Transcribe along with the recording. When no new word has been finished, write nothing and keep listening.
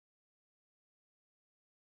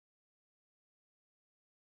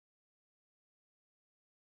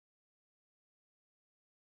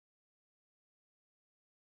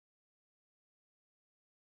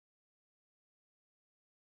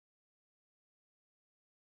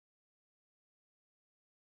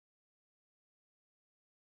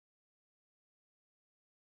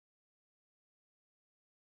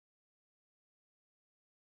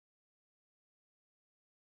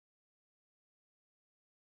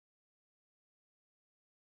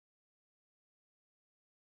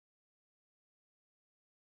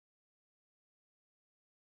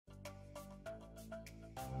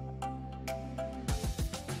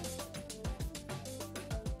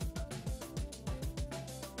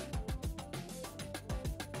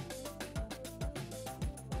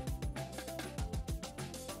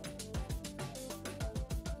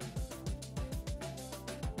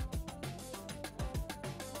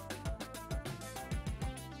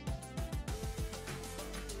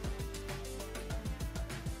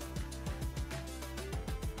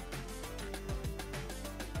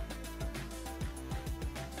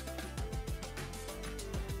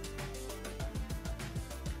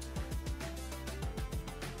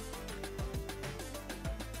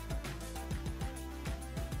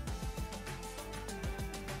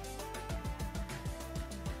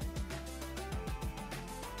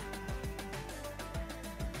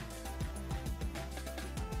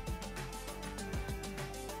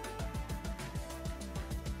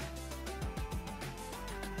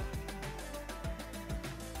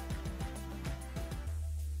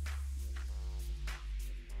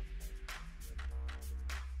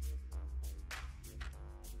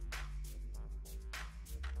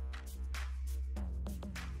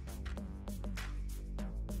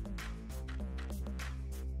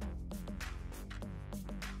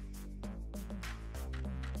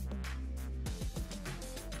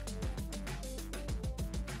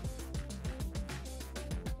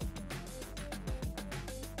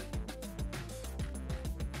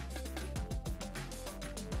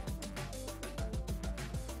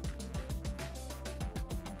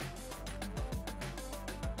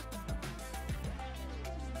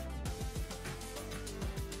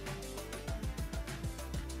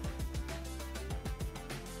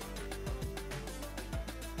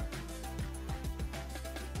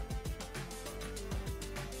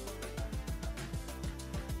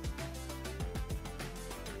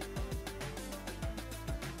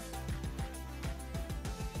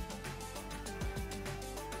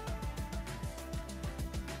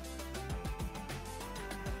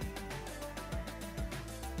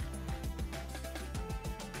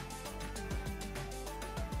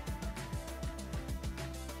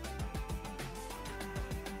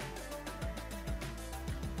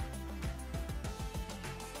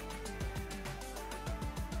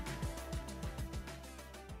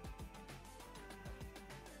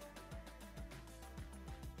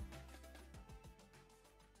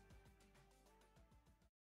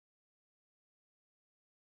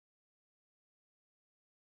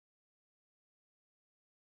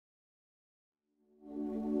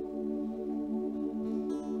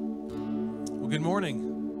Good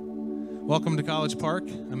morning. Welcome to College Park.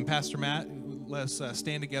 I'm Pastor Matt. Let's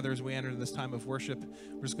stand together as we enter this time of worship.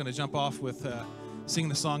 We're just going to jump off with singing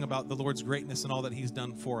the song about the Lord's greatness and all that He's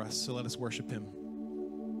done for us. So let us worship Him.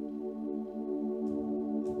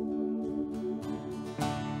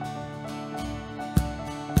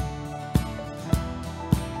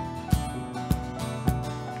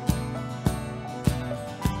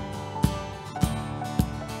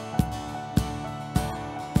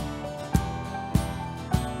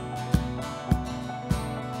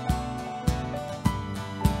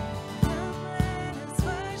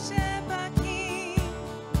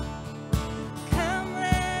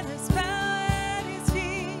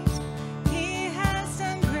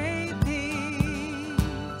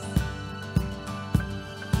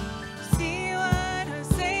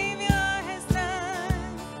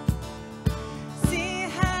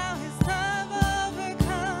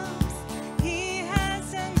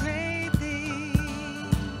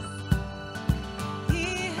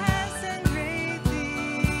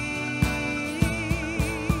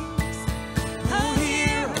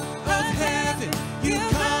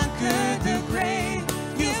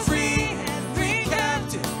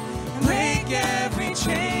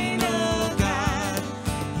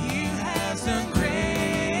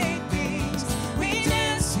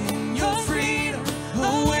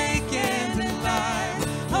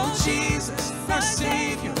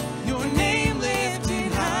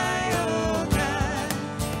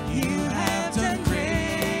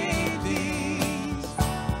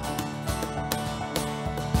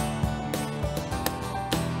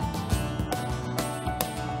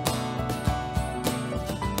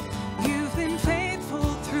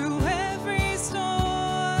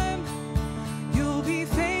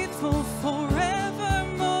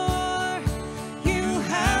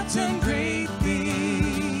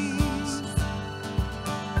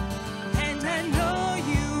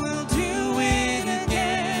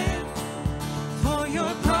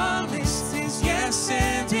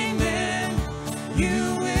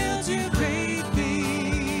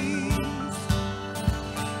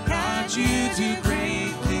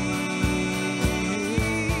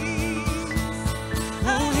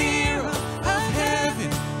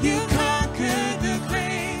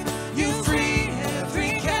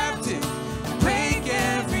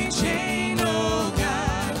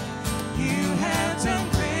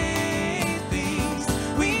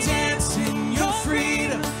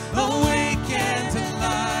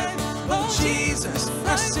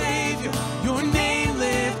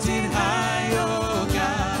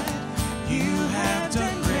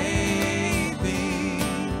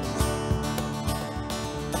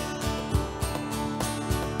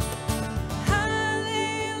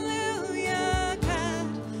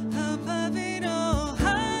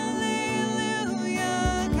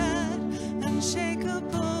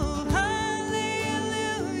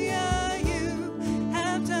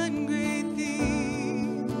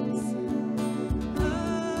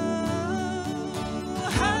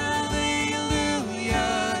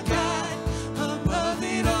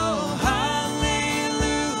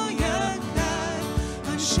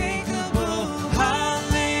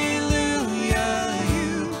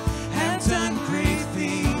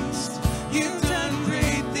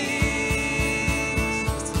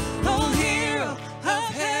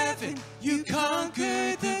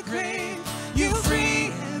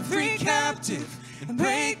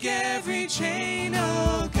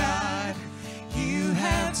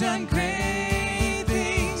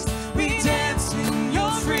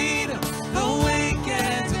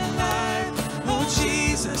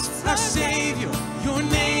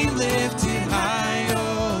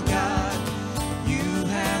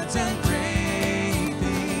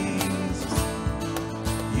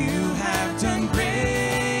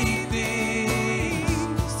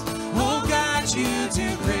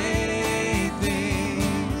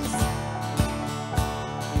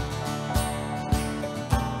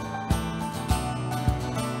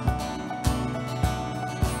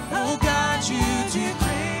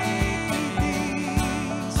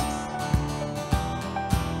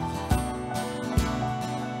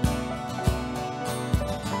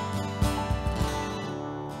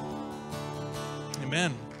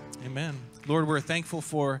 Lord, we're thankful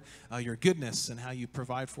for your goodness and how you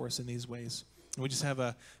provide for us in these ways. And we just have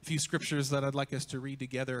a few scriptures that I'd like us to read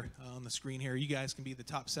together on the screen here. You guys can be the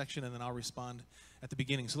top section, and then I'll respond at the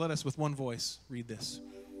beginning. So let us, with one voice, read this.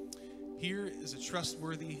 Here is a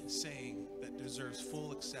trustworthy saying that deserves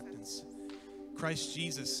full acceptance. Christ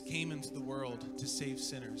Jesus came into the world to save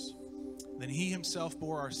sinners. Then he himself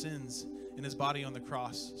bore our sins in his body on the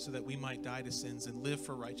cross so that we might die to sins and live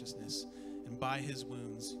for righteousness. And by his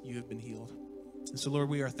wounds you have been healed. And so, Lord,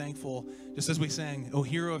 we are thankful, just as we sang, "O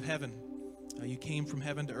hero of heaven, you came from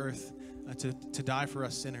heaven to earth to die for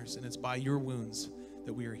us sinners, and it's by your wounds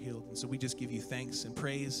that we are healed." And so we just give you thanks and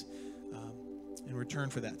praise in return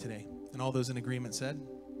for that today. And all those in agreement said,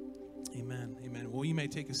 amen, amen. Well, you may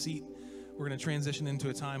take a seat. We're going to transition into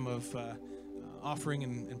a time of offering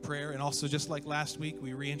and prayer. And also, just like last week,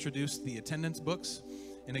 we reintroduced the attendance books.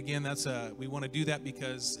 And again, we want to do that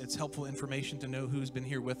because it's helpful information to know who's been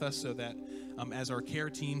here with us, so that as our care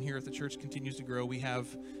team here at the church continues to grow, we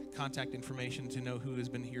have contact information to know who has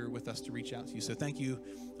been here with us to reach out to you. So thank you.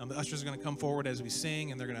 The ushers are going to come forward as we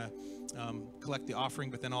sing, and they're going to collect the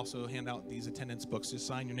offering, but then also hand out these attendance books. Just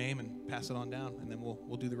sign your name and pass it on down, and then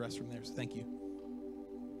we'll do the rest from there. So thank you.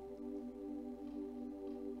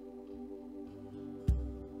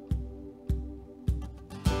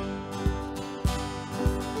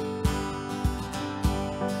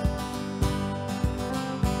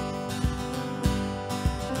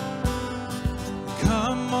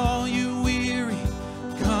 Come all you weary,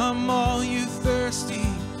 come all you thirsty,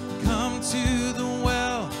 come to the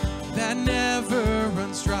well that never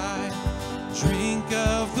runs dry. Drink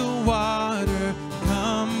of the water,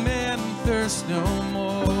 come and thirst no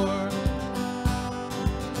more.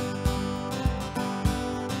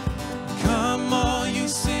 Come all you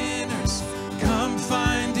sinners, come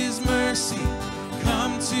find his mercy,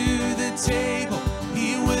 come to the table,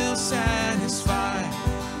 he will satisfy.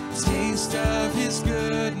 Taste of his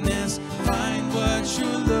goodness, find what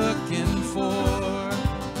you're looking for.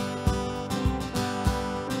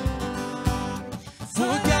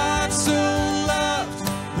 For God so loved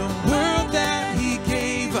the world that he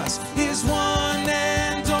gave us his one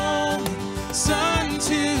and only Son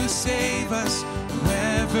to save us.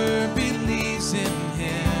 Whoever believes in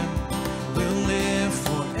him will live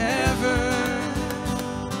forever.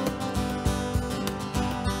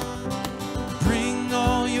 Bring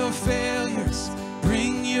all your failures,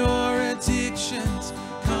 bring your addictions,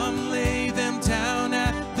 come lay them down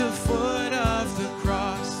at the foot of the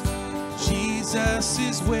cross. Jesus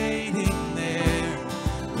is waiting there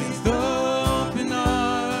with open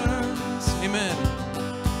arms. Amen.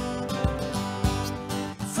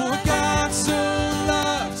 For God so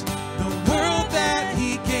loved the world that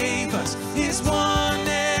he gave us his one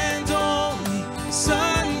and only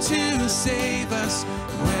Son to save us.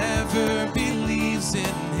 Whoever believes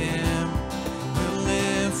in him will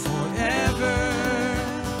live forever.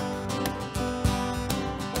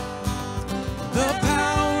 The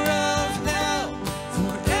power of hell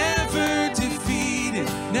forever defeated.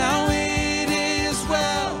 Now it is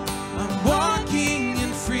well. I'm walking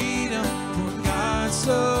in freedom. For God so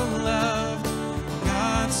loved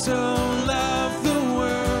the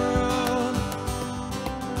world.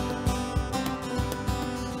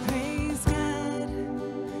 Praise God,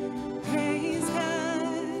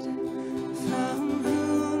 from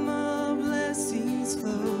whom all blessings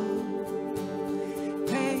flow.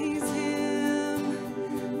 Praise him,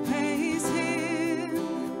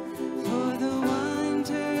 for the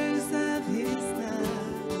wonders of his love.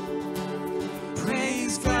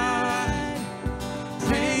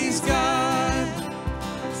 Praise God,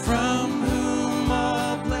 from whom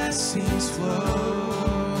all blessings flow.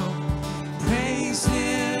 Praise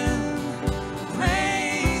him,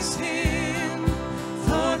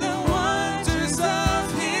 for the wonders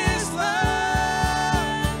of his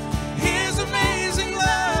love, his amazing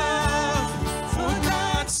love. For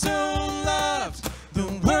God so loved the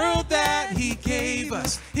world that he gave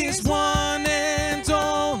us his one and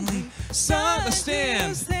only Son. Let's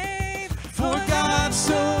stand. For God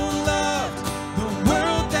so loved the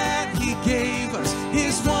world that he gave us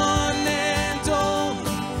his one and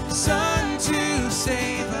only Son to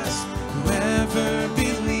save us. Whoever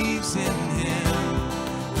believes in him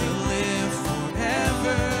will live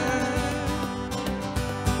forever.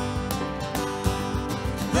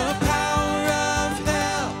 The power of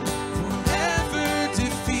hell forever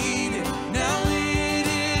defeated. Now it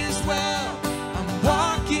is well. I'm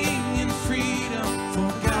walking in freedom.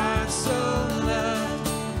 For God so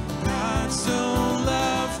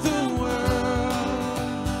loved the world.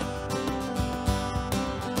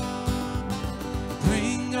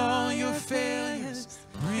 Bring all your failures,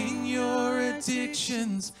 bring your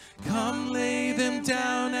addictions, come lay them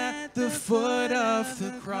down at the foot of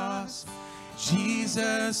the cross.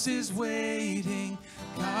 Jesus is waiting.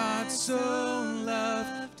 God so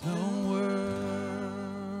loved the world.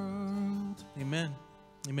 Amen.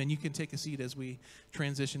 Amen. You can take a seat as we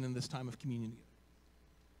transition in this time of communion.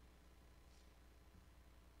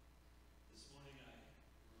 This morning I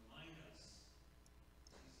remind us,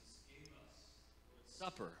 Jesus gave us Lord's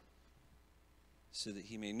Supper so that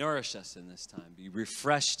he may nourish us in this time, be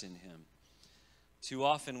refreshed in him. Too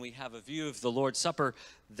often we have a view of the Lord's Supper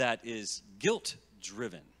that is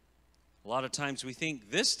guilt-driven. A lot of times we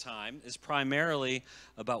think this time is primarily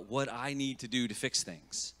about what I need to do to fix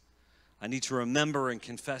things. I need to remember and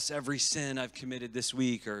confess every sin I've committed this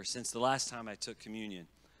week or since the last time I took communion.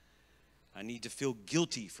 I need to feel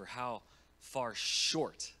guilty for how far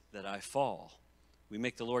short that I fall. We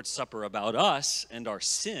make the Lord's Supper about us and our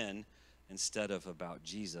sin instead of about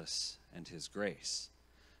Jesus and his grace.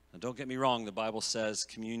 Now, don't get me wrong. The Bible says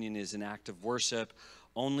communion is an act of worship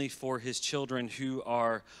only for his children who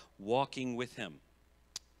are walking with him.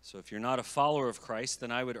 So if you're not a follower of Christ,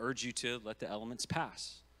 then I would urge you to let the elements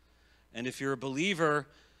pass. And if you're a believer,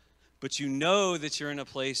 but you know that you're in a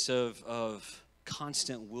place of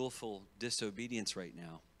constant willful disobedience right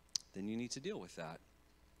now, then you need to deal with that.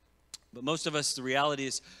 But most of us, the reality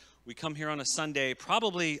is we come here on a Sunday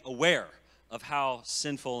probably aware of how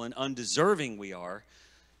sinful and undeserving we are.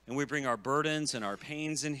 And we bring our burdens and our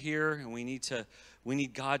pains in here, and we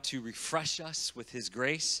need God to refresh us with his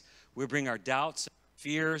grace. We bring our doubts and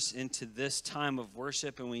fears into this time of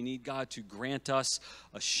worship, and we need God to grant us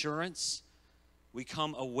assurance. We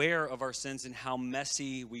come aware of our sins and how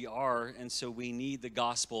messy we are, and so we need the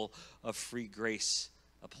gospel of free grace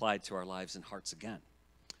applied to our lives and hearts again.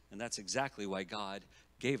 And that's exactly why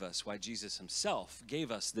why Jesus himself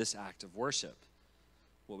gave us this act of worship,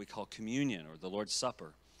 what we call communion or the Lord's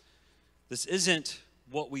Supper. This isn't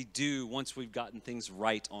what we do once we've gotten things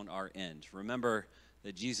right on our end. Remember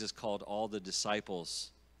that Jesus called all the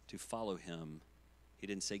disciples to follow him. He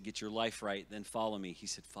didn't say, get your life right, then follow me. He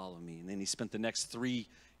said, follow me. And then he spent the next 3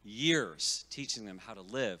 years teaching them how to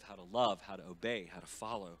live, how to love, how to obey, how to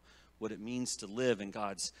follow, what it means to live in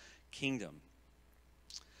God's kingdom.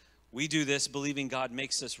 We do this believing God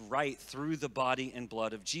makes us right through the body and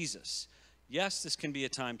blood of Jesus. Yes, this can be a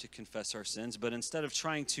time to confess our sins, but instead of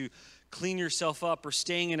trying to clean yourself up or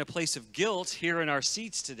staying in a place of guilt here in our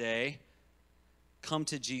seats today, come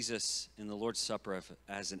to Jesus in the Lord's Supper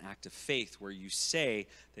as an act of faith where you say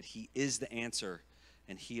that he is the answer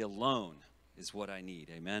and he alone is what I need.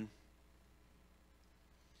 Amen?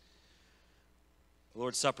 The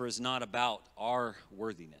Lord's Supper is not about our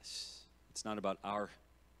worthiness. It's not about our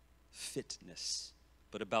fitness,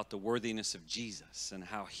 but about the worthiness of Jesus and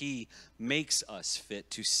how he makes us fit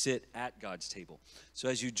to sit at God's table. So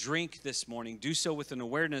as you drink this morning, do so with an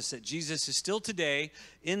awareness that Jesus is still today,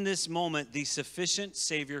 in this moment, the sufficient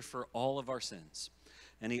Savior for all of our sins.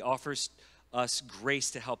 And he offers us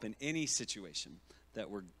grace to help in any situation that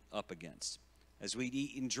we're up against. As we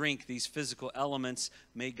eat and drink these physical elements,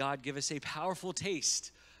 may God give us a powerful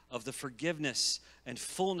taste of the forgiveness and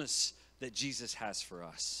fullness that Jesus has for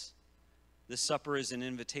us. This supper is an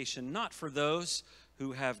invitation not for those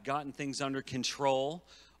who have gotten things under control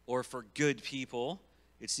or for good people.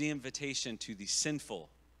 It's the invitation to the sinful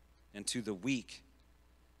and to the weak,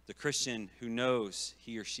 the Christian who knows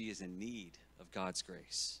he or she is in need of God's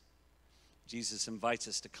grace. Jesus invites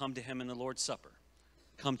us to come to him in the Lord's Supper.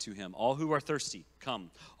 Come to him. All who are thirsty,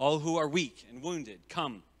 come. All who are weak and wounded,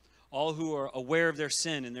 come. All who are aware of their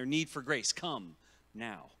sin and their need for grace, come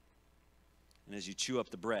now. And as you chew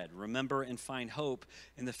up the bread, remember and find hope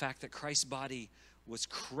in the fact that Christ's body was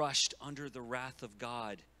crushed under the wrath of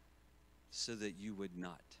God so that you would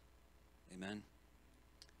not. Amen?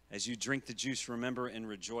 As you drink the juice, remember and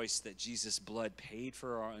rejoice that Jesus' blood paid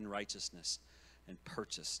for our unrighteousness and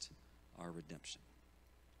purchased our redemption.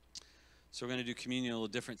 So we're going to do communion a little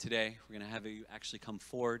different today. We're going to have you actually come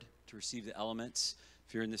forward to receive the elements.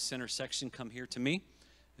 If you're in the center section, come here to me.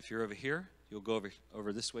 If you're over here, you'll go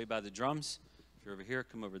over this way by the drums. If you're over here,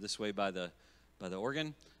 come over this way by the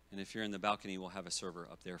organ. And if you're in the balcony, we'll have a server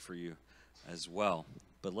up there for you as well.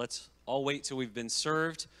 But let's all wait till we've been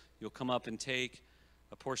served. You'll come up and take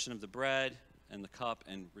a portion of the bread and the cup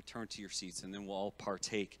and return to your seats, and then we'll all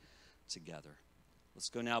partake together. Let's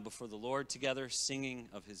go now before the Lord together, singing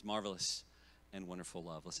of his marvelous and wonderful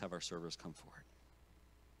love. Let's have our servers come forward.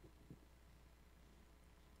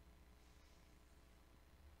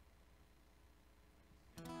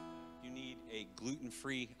 If you need a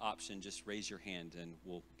gluten-free option, just raise your hand and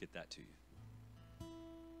we'll get that to you.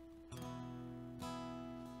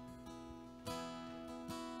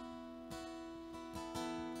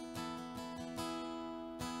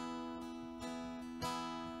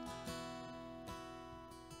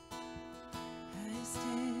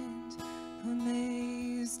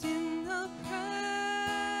 Amazed in the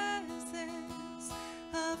presence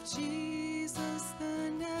of Jesus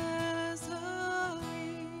the Nazarene,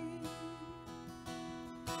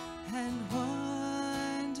 and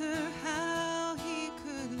wonder how he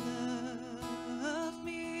could love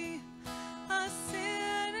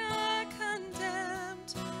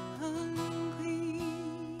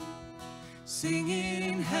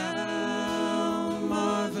singing how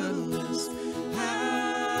marvelous,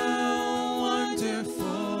 how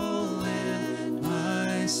wonderful, and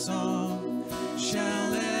my song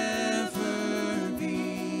shall ever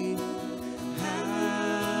be.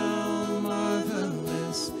 How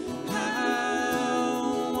marvelous,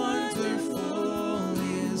 how wonderful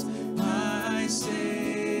is my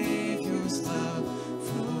Savior's love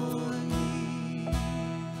for me.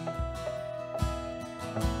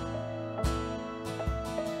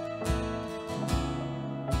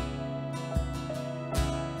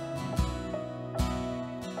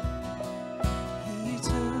 He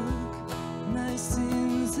took my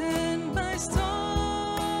sins and my sorrows.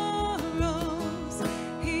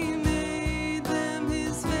 He made them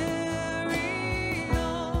his very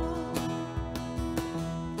own.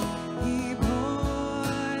 He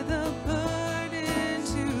bore the burden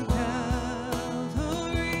to Calvary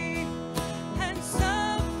and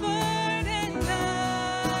suffered and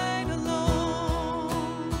died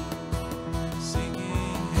alone.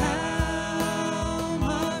 Singing how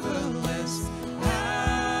marvelous,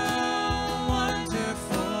 how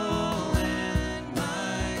wonderful, and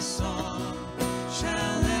my song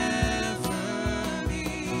shall ever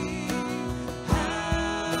be.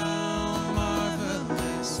 How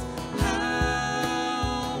marvelous,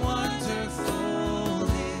 how wonderful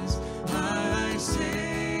is my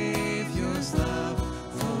Savior's love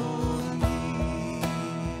for me.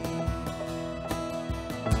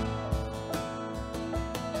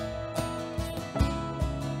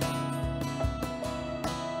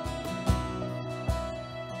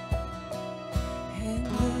 And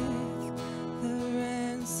with the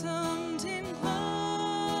ransomed in glory,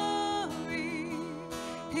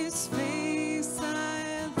 his face I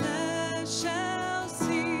at last shall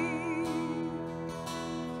see.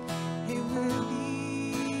 It will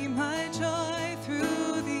be my joy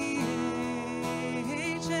through the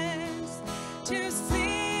ages to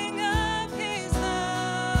sing of his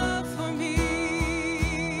love for me.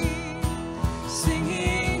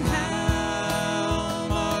 Singing how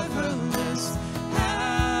marvelous,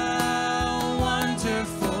 how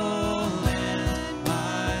wonderful, and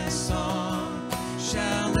my song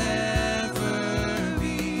shall ever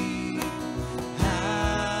be.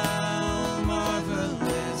 How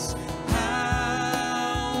marvelous,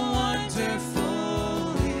 how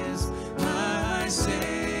wonderful is my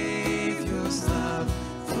Savior's love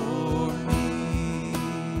for me.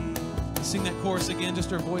 Sing that chorus again,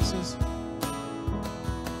 just our voices.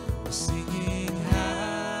 Singing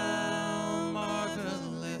how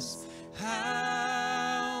marvelous,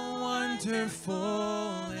 how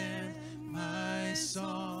wonderful, and my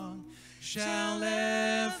song shall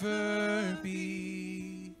ever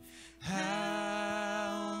be.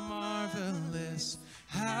 How marvelous,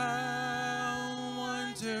 how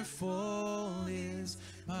wonderful is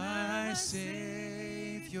my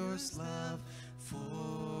Savior's love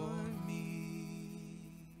for me.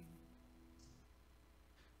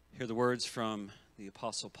 Hear the words from the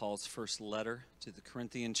Apostle Paul's first letter to the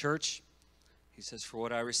Corinthian church. He says, "For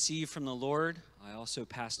what I received from the Lord, I also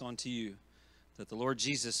passed on to you, that the Lord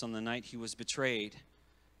Jesus, on the night he was betrayed,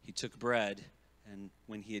 he took bread, and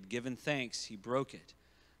when he had given thanks, he broke it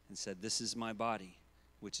and said, 'This is my body,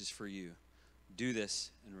 which is for you. Do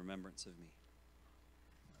this in remembrance of me.'"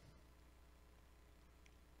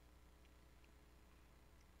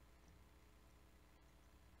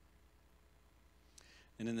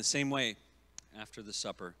 And in the same way, after the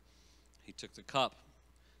supper, he took the cup,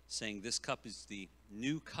 saying, "This cup is the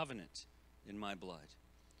new covenant in my blood.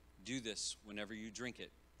 Do this whenever you drink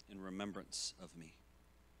it in remembrance of me."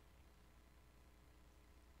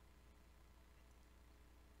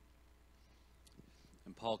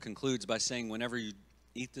 And Paul concludes by saying, whenever you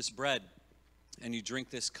eat this bread and you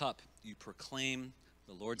drink this cup, you proclaim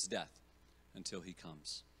the Lord's death until he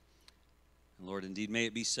comes. And Lord, indeed, may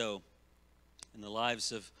it be so in the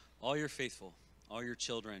lives of all your faithful, all your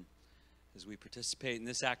children, as we participate in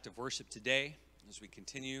this act of worship today, as we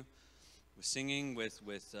continue with singing,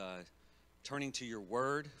 with turning to your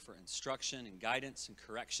word for instruction and guidance and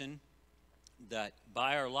correction, that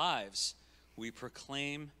by our lives we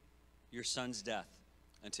proclaim your Son's death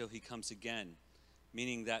until he comes again,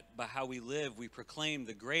 meaning that by how we live, we proclaim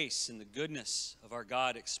the grace and the goodness of our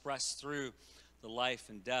God expressed through the life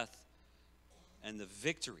and death and the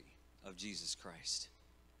victory of Jesus Christ.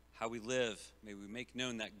 How we live, may we make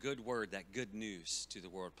known that good word, that good news to the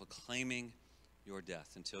world, proclaiming your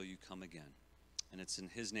death until you come again. And it's in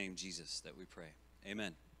his name, Jesus, that we pray.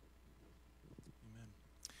 Amen. Amen.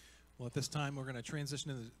 Well, at this time, we're going to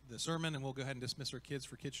transition to the sermon, and we'll go ahead and dismiss our kids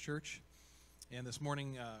for Kids Church. And this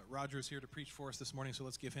morning, Roger is here to preach for us this morning, so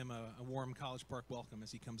let's give him a warm College Park welcome as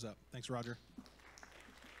he comes up. Thanks, Roger.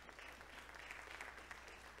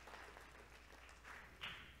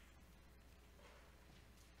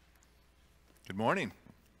 Good morning.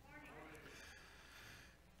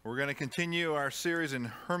 We're going to continue our series in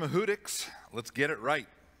HermeWHOtics. Let's get it right.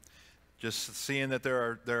 Just seeing that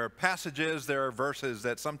there are passages, there are verses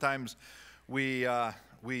that sometimes we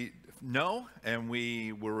know and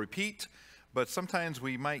we will repeat, but sometimes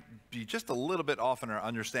we might be just a little bit off in our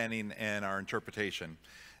understanding and our interpretation.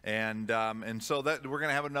 And so that we're going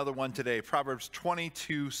to have another one today, Proverbs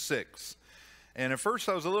 22:6. And at first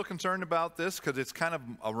I was a little concerned about this because it's kind of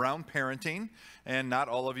around parenting, and not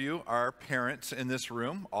all of you are parents in this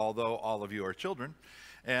room, although all of you are children.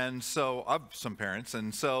 And so, of some parents,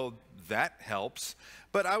 and so that helps.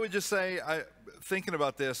 But I would just say, thinking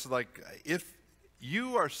about this, like if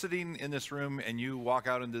you are sitting in this room and you walk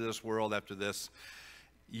out into this world after this,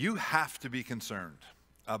 you have to be concerned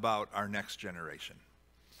about our next generation.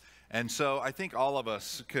 And so I think all of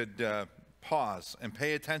us could pause and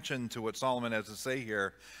pay attention to what Solomon has to say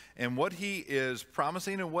here and what he is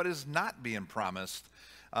promising and what is not being promised,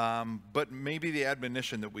 but maybe the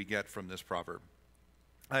admonition that we get from this proverb.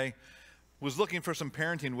 I was looking for some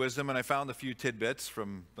parenting wisdom, and I found a few tidbits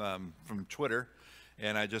from Twitter,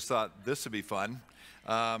 and I just thought this would be fun.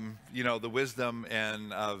 You know, the wisdom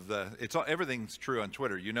and everything's true on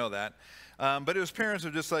Twitter, you know that. But it was parents who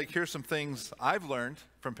were just like, here's some things I've learned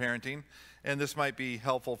from parenting, and this might be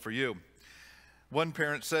helpful for you. One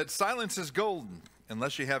parent said, silence is golden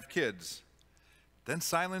unless you have kids. Then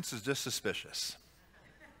silence is just suspicious.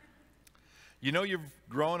 You know you've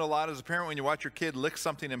grown a lot as a parent when you watch your kid lick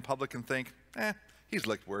something in public and think, he's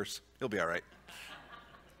licked worse. He'll be all right.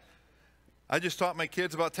 I just taught my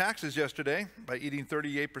kids about taxes yesterday by eating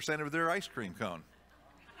 38% of their ice cream cone.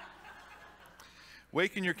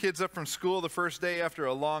 Waking your kids up from school the first day after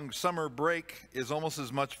a long summer break is almost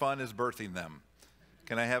as much fun as birthing them.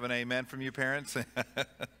 Can I have an amen from you parents?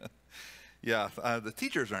 Yeah, the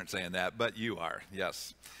teachers aren't saying that, but you are,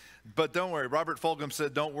 yes. But don't worry, Robert Fulgham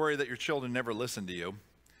said, don't worry that your children never listen to you.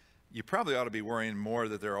 You probably ought to be worrying more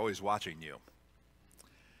that they're always watching you.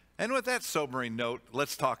 And with that sobering note,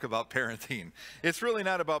 let's talk about parenting. It's really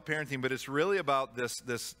not about parenting, but it's really about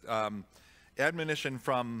this admonition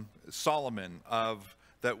from Solomon of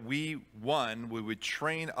that we would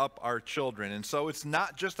train up our children. And so it's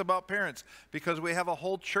not just about parents, because we have a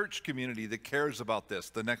whole church community that cares about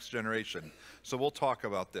this, the next generation. So we'll talk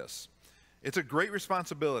about this. It's a great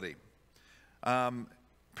responsibility.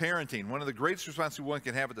 Parenting, one of the greatest responsibilities one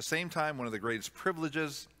can have at the same time, one of the greatest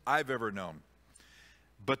privileges I've ever known.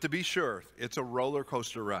 But to be sure, it's a roller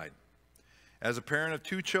coaster ride. As a parent of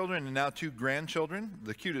 2 children and now 2 grandchildren,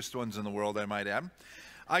 the cutest ones in the world, I might add,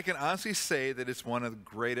 I can honestly say that it's one of the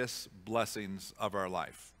greatest blessings of our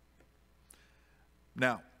life.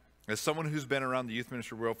 Now, as someone who's been around the youth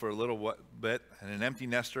ministry world for a little bit, and an empty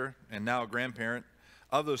nester, and now a grandparent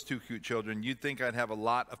of those 2 cute children, you'd think I'd have a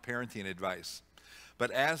lot of parenting advice. But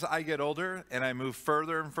as I get older and I move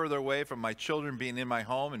further and further away from my children being in my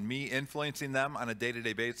home and me influencing them on a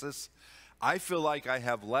day-to-day basis, I feel like I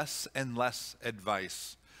have less and less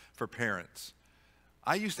advice for parents.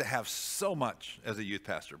 I used to have so much as a youth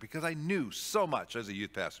pastor because I knew so much as a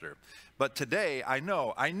youth pastor. But today I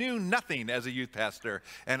know I knew nothing as a youth pastor.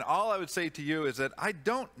 And all I would say to you is that I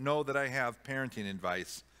don't know that I have parenting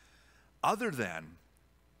advice other than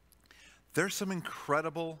there's some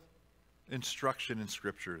incredible instruction in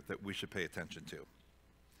Scripture that we should pay attention to.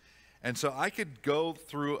 And so I could go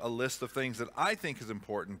through a list of things that I think is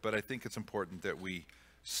important, but I think it's important that we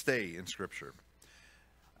stay in Scripture.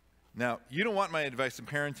 Now, you don't want my advice in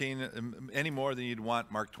parenting any more than you'd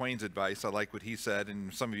want Mark Twain's advice. I like what he said,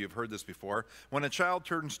 and some of you have heard this before. When a child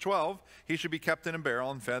turns 12, he should be kept in a barrel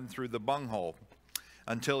and fed through the bunghole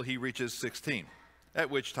until he reaches 16, at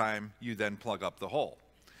which time you then plug up the hole.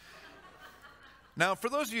 Now, for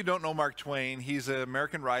those of you who don't know Mark Twain, he's an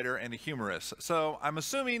American writer and a humorist. So I'm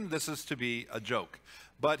assuming this is to be a joke.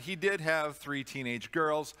 But he did have 3 teenage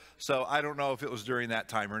girls, so I don't know if it was during that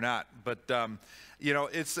time or not. But, you know,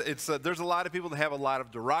 there's a lot of people that have a lot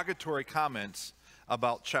of derogatory comments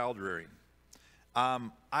about child rearing.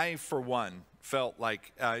 I, for one, felt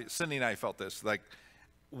like, Cindy and I felt this, like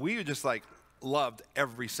we just like loved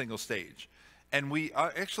every single stage. And we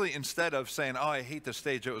actually, instead of saying, oh, I hate this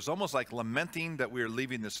stage, it was almost like lamenting that we were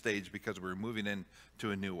leaving this stage because we were moving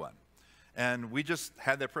into a new one. And we just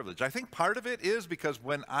had that privilege. I think part of it is because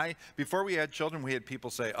before we had children, we had people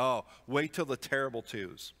say, oh, wait till the terrible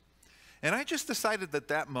twos. And I just decided at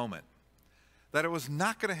that moment that I was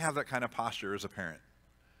not going to have that kind of posture as a parent.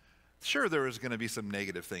 Sure, there was going to be some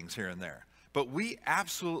negative things here and there, but we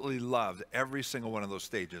absolutely loved every single one of those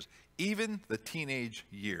stages, even the teenage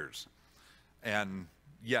years. And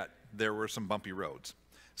yet, there were some bumpy roads.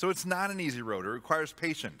 So it's not an easy road. It requires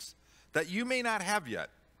patience that you may not have yet.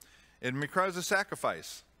 It requires a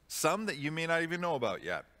sacrifice, some that you may not even know about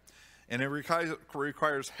yet. And it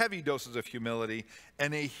requires heavy doses of humility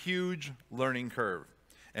and a huge learning curve.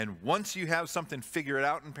 And once you have something figured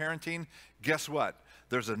out in parenting, guess what?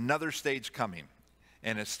 There's another stage coming,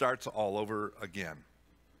 and it starts all over again.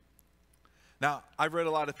 Now, I've read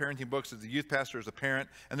a lot of parenting books as a youth pastor, as a parent,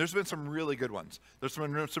 and there's been some really good ones. There's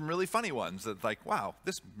been some really funny ones that, like, wow,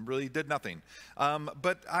 this really did nothing.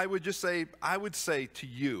 But I would say to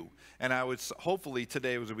you, and I would hopefully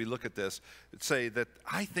today as we look at this, say that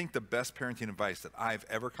I think the best parenting advice that I've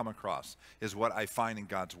ever come across is what I find in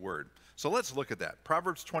God's Word. So let's look at that.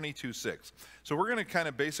 Proverbs 22:6. So we're going to kind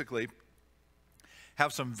of basically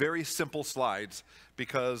have some very simple slides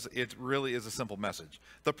because it really is a simple message.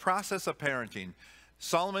 The process of parenting,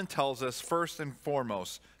 Solomon tells us first and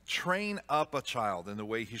foremost, train up a child in the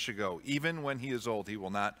way he should go. Even when he is old, he will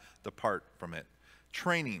not depart from it.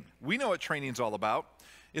 Training. We know what training is all about.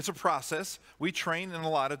 It's a process. We train in a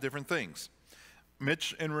lot of different things.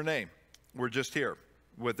 Mitch and Renee were just here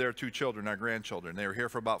with their 2 children, our grandchildren. They were here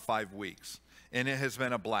for about 5 weeks, and it has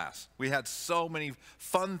been a blast. We had so many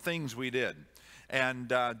fun things we did.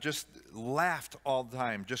 And just laughed all the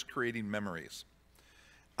time, just creating memories.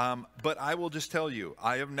 But I will just tell you,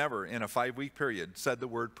 I have never, in a 5-week period, said the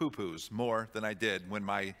word poo-poos more than I did when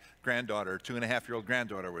my granddaughter, 2.5-year-old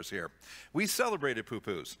granddaughter, was here. We celebrated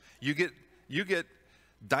poo-poos. You get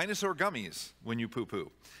dinosaur gummies when you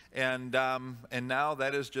poo-poo. And now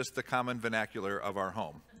that is just the common vernacular of our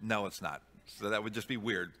home. No, it's not. So that would just be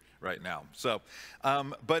weird right now. So,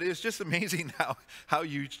 but it's just amazing how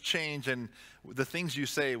you change and the things you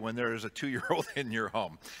say when there is a 2-year-old in your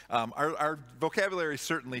home. Our vocabulary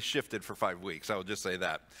certainly shifted for 5 weeks. I will just say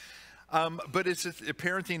that. But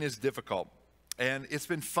parenting is difficult. And it's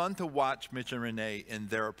been fun to watch Mitch and Renee in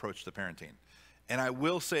their approach to parenting. And I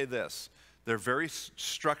will say this, they're very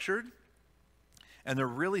structured, and they're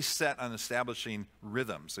really set on establishing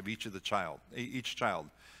rhythms of each child.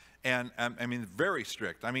 And I mean, very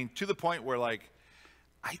strict. I mean, to the point where, like,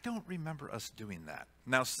 I don't remember us doing that.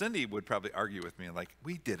 Now, Cindy would probably argue with me, like,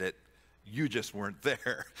 we did it. You just weren't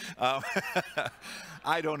there.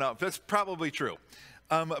 I don't know. That's probably true.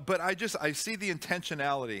 But I see the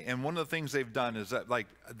intentionality. And one of the things they've done is that, like,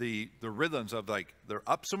 the rhythms of, like, they're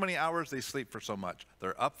up so many hours, they sleep for so much.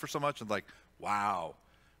 They're up for so much, and like, wow.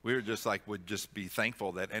 We were just like, would just be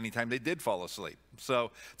thankful that anytime they did fall asleep. So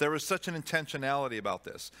there was such an intentionality about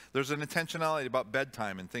this. There's an intentionality about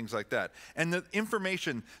bedtime and things like that. And the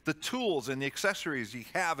information, the tools and the accessories you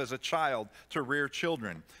have as a child to rear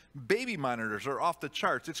children. Baby monitors are off the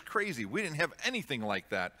charts. It's crazy. We didn't have anything like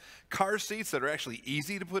that. Car seats that are actually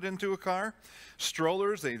easy to put into a car.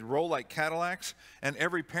 Strollers, they roll like Cadillacs. And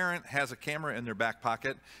every parent has a camera in their back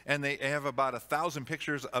pocket. And they have about 1,000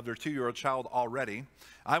 pictures of their 2-year-old child already.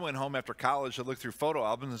 I went home after college to look through photo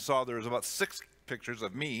albums and saw there was about 6 pictures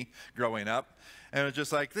of me growing up. And it was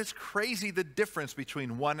just like, this crazy, the difference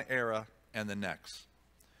between one era and the next.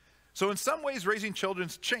 So in some ways, raising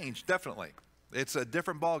children's changed, definitely. It's a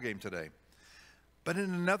different ballgame today. But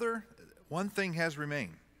in another, one thing has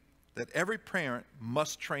remained, that every parent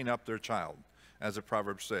must train up their child, as the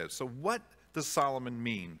proverb says. So what does Solomon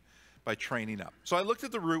mean by training up? So I looked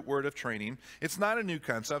at the root word of training. It's not a new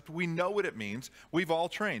concept. We know what it means. We've all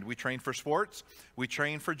trained. We train for sports. We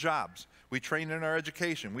train for jobs. We train in our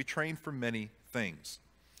education. We train for many things.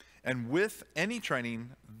 And with any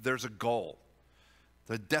training, there's a goal,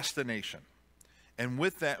 the destination. And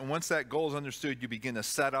with that, and once that goal is understood, you begin to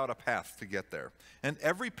set out a path to get there. And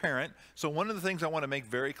every parent, so one of the things I want to make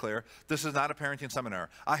very clear, this is not a parenting seminar.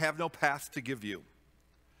 I have no path to give you.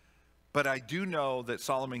 But I do know that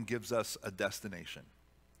Solomon gives us a destination.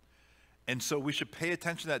 And so we should pay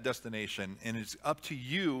attention to that destination, and it's up to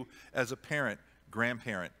you as a parent,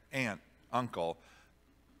 grandparent, aunt, uncle,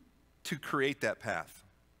 to create that path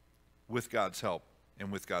with God's help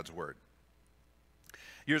and with God's word.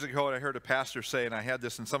 Years ago, I heard a pastor say, and I had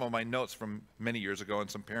this in some of my notes from many years ago and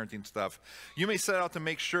some parenting stuff, you may set out to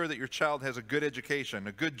make sure that your child has a good education,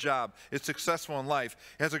 a good job, is successful in life,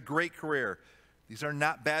 has a great career. These are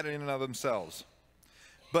not bad in and of themselves.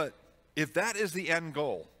 But if that is the end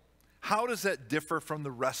goal, how does that differ from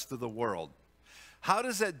the rest of the world? How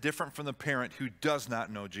does that differ from the parent who does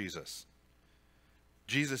not know Jesus?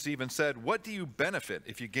 Jesus even said, what do you benefit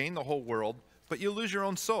if you gain the whole world, but you lose your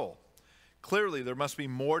own soul? Clearly, there must be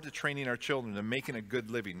more to training our children than making a good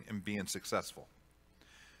living and being successful.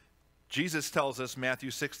 Jesus tells us,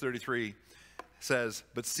 Matthew 6:33 says,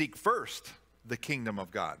 but seek first the kingdom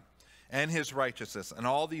of God and his righteousness, and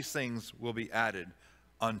all these things will be added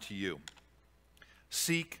unto you.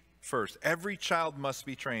 Seek first. Every child must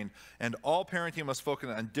be trained, and all parenting must focus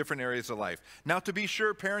on different areas of life. Now, to be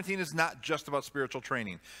sure, parenting is not just about spiritual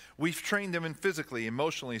training. We've trained them in physically,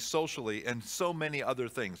 emotionally, socially, and so many other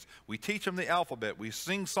things. We teach them the alphabet. We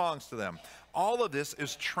sing songs to them. All of this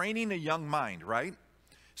is training a young mind, right?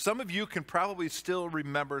 Some of you can probably still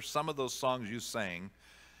remember some of those songs you sang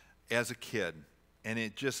as a kid, and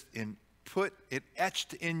it just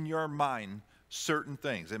etched in your mind certain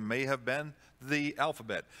things. It may have been the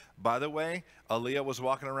alphabet. By the way, Aaliyah was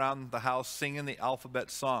walking around the house singing the alphabet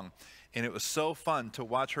song, and it was so fun to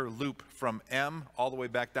watch her loop from M all the way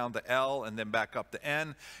back down to L and then back up to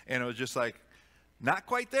N, and it was just like, not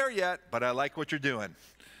quite there yet, but I like what you're doing.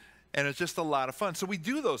 And it's just a lot of fun. So we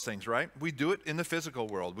do those things, right? We do it in the physical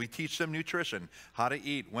world. We teach them nutrition, how to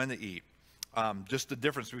eat, when to eat. Just the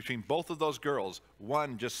difference between both of those girls.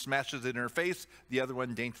 One just smashes it in her face. The other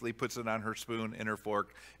one daintily puts it on her spoon and her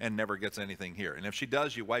fork and never gets anything here. And if she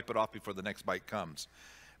does, you wipe it off before the next bite comes.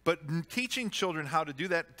 But teaching children how to do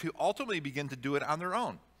that, to ultimately begin to do it on their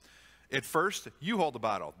own. At first, you hold the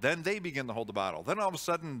bottle. Then they begin to hold the bottle. Then all of a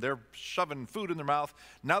sudden, they're shoving food in their mouth.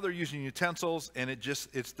 Now they're using utensils, and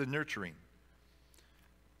it's the nurturing.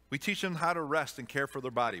 We teach them how to rest and care for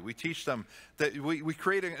their body. We teach them that we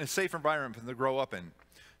create a safe environment for them to grow up in,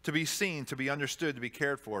 to be seen, to be understood, to be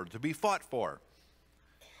cared for, to be fought for.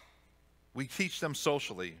 We teach them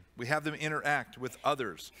socially. We have them interact with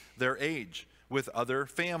others, their age, with other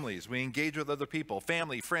families. We engage with other people,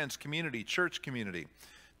 family, friends, community, church community.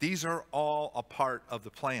 These are all a part of the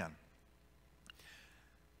plan.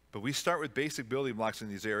 But we start with basic building blocks in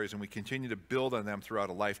these areas, and we continue to build on them throughout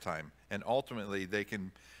a lifetime. And ultimately,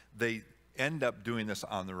 they end up doing this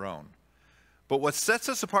on their own. But what sets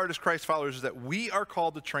us apart as Christ followers is that we are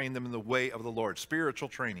called to train them in the way of the Lord, spiritual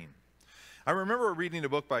training. I remember reading a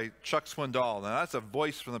book by Chuck Swindoll. Now, that's a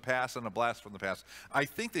voice from the past and a blast from the past. I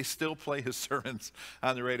think they still play his sermons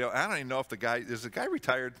on the radio. I don't even know if is the guy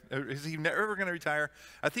retired? Is he ever going to retire?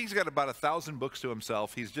 I think he's got about 1,000 books to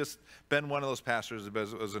himself. He's just been one of those pastors that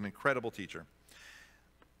was an incredible teacher.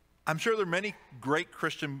 I'm sure there are many great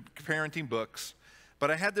Christian parenting books, but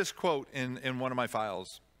I had this quote in one of my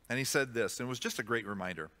files, and he said this, and it was just a great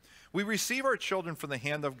reminder. We receive our children from the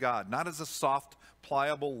hand of God, not as a soft,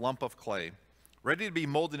 pliable lump of clay, ready to be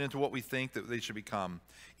molded into what we think that they should become.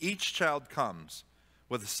 Each child comes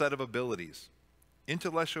with a set of abilities,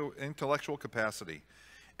 intellectual capacity,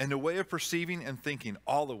 and a way of perceiving and thinking,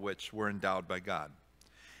 all of which were endowed by God.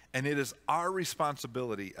 And it is our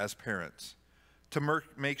responsibility as parents to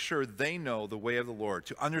make sure they know the way of the Lord,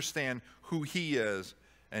 to understand who He is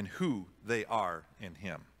and who they are in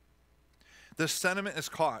Him. This sentiment is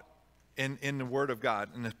caught in the Word of God,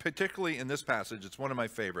 and particularly in this passage. It's one of my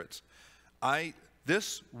favorites.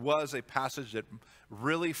 This was a passage that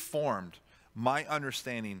really formed my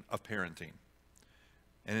understanding of parenting,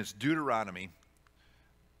 and it's Deuteronomy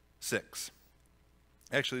 6.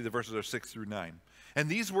 Actually, the verses are 6 through 9. And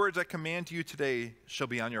these words I command to you today shall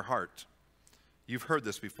be on your heart. You've heard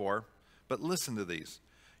this before, but listen to these.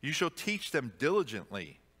 You shall teach them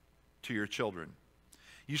diligently to your children.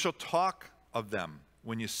 You shall talk of them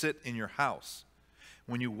when you sit in your house,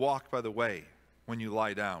 when you walk by the way, when you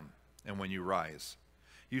lie down, and when you rise.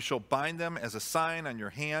 You shall bind them as a sign on your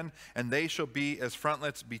hand, and they shall be as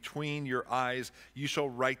frontlets between your eyes. You shall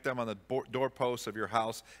write them on the doorposts of your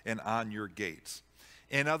house and on your gates.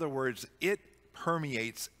 In other words, it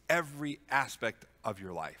permeates every aspect of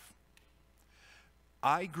your life.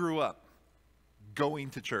 I grew up going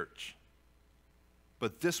to church,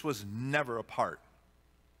 but this was never a part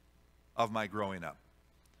of my growing up.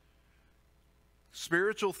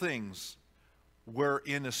 Spiritual things were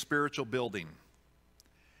in a spiritual building.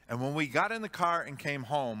 And when we got in the car and came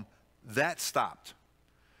home, that stopped.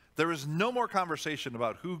 There was no more conversation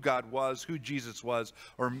about who God was, who Jesus was,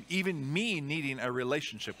 or even me needing a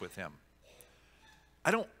relationship with Him.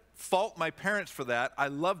 I don't fault my parents for that. I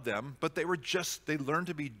love them, but they learned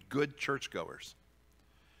to be good churchgoers.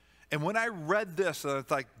 And when I read this, I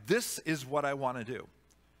was like, this is what I want to do.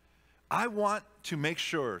 I want to make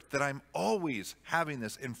sure that I'm always having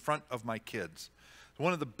this in front of my kids.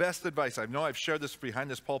 One of the best advice, I know I've shared this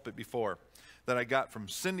behind this pulpit before, that I got from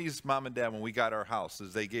Cindy's mom and dad when we got our house,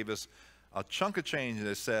 is they gave us a chunk of change and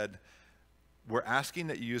they said, we're asking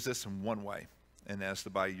that you use this in one way, and that's to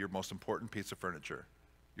buy your most important piece of furniture,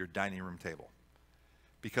 your dining room table,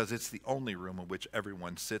 because it's the only room in which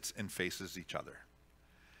everyone sits and faces each other.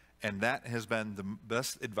 And that has been the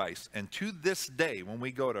best advice. And to this day, when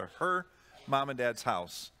we go to her mom and dad's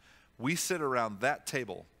house, we sit around that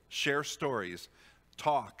table, share stories,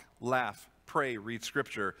 talk, laugh, pray, read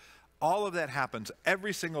scripture. All of that happens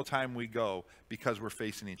every single time we go because we're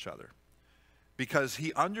facing each other. Because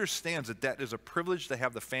he understands that that is a privilege to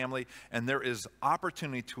have the family, and there is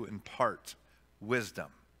opportunity to impart wisdom.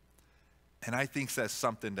 And I think that's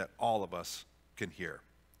something that all of us can hear.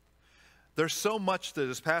 There's so much to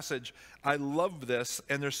this passage. I love this,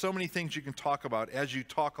 and there's so many things you can talk about as you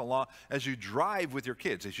talk along, as you drive with your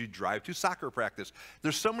kids, as you drive to soccer practice.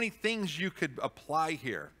 There's so many things you could apply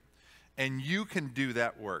here, and you can do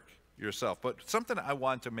that work yourself. But something I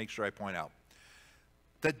want to make sure I point out,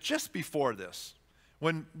 that just before this,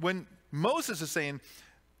 when Moses is saying,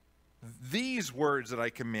 these words that I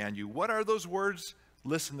command you, what are those words?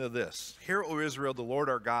 Listen to this. Hear, O Israel, the Lord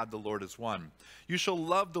our God, the Lord is one. You shall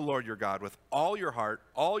love the Lord your God with all your heart,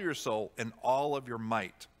 all your soul, and all of your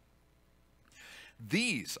might.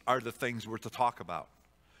 These are the things we're to talk about.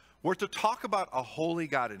 We're to talk about a holy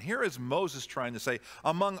God. And here is Moses trying to say,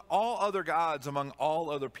 among all other gods, among all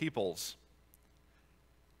other peoples,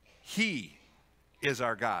 he is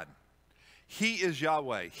our God. He is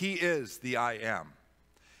Yahweh. He is the I am.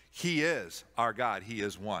 He is our God. He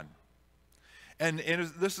is one. And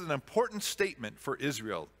this is an important statement for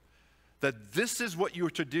Israel, that this is what you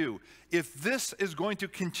are to do. If this is going to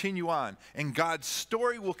continue on and God's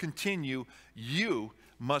story will continue, you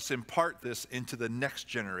must impart this into the next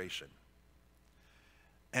generation.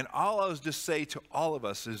 And all I was just say to all of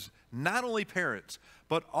us is, not only parents,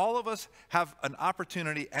 but all of us have an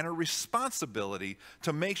opportunity and a responsibility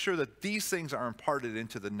to make sure that these things are imparted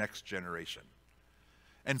into the next generation.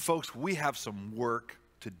 And folks, we have some work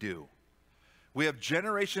to do. We have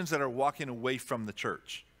generations that are walking away from the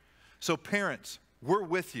church. So parents, we're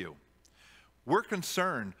with you. We're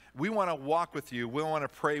concerned. We want to walk with you. We want to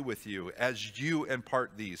pray with you as you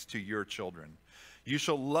impart these to your children. You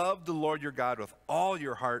shall love the Lord your God with all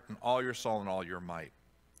your heart and all your soul and all your might.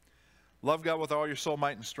 Love God with all your soul,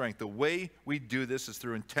 might, and strength. The way we do this is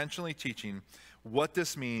through intentionally teaching what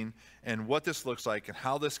this means and what this looks like and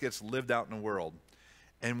how this gets lived out in the world.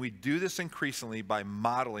 And we do this increasingly by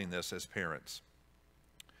modeling this as parents.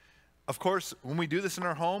 Of course, when we do this in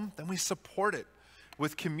our home, then we support it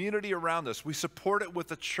with community around us. We support it with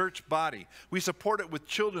the church body. We support it with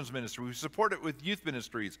children's ministry. We support it with youth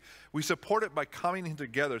ministries. We support it by coming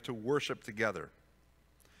together to worship together.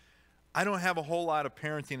 I don't have a whole lot of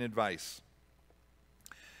parenting advice.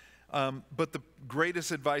 But the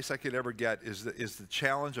greatest advice I could ever get is the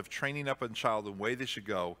challenge of training up a child the way they should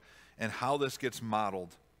go and how this gets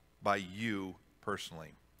modeled by you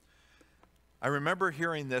personally. I remember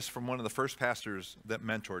hearing this from one of the first pastors that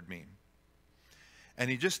mentored me. And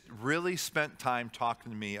he just really spent time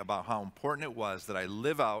talking to me about how important it was that I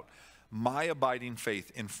live out my abiding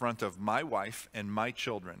faith in front of my wife and my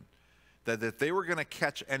children. That if they were going to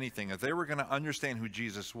catch anything, if they were going to understand who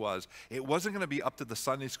Jesus was, it wasn't going to be up to the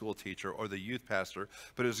Sunday school teacher or the youth pastor,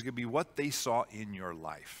 but it was going to be what they saw in your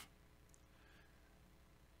life.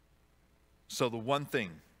 So the one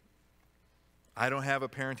thing, I don't have a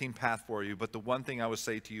parenting path for you, but the one thing I would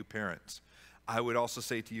say to you parents, I would also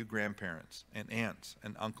say to you grandparents and aunts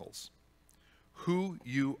and uncles, who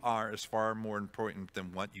you are is far more important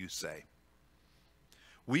than what you say.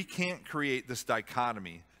 We can't create this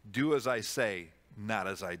dichotomy, do as I say, not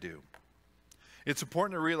as I do. It's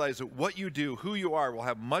important to realize that what you do, who you are, will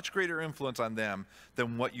have much greater influence on them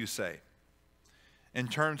than what you say, in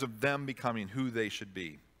terms of them becoming who they should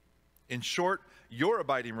be. In short, your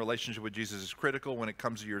abiding relationship with Jesus is critical when it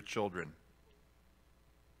comes to your children.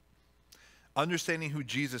 Understanding who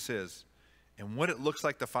Jesus is and what it looks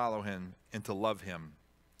like to follow him and to love him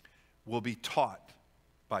will be taught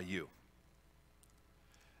by you.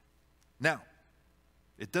 Now,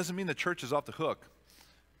 it doesn't mean the church is off the hook,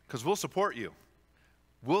 because we'll support you.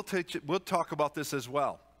 We'll talk about this as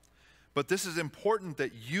well. But this is important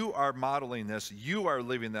that you are modeling this, you are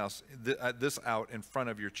living this out in front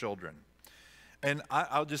of your children. And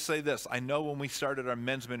I'll just say this. I know when we started our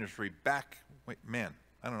men's ministry back,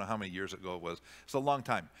 I don't know how many years ago it was. It's a long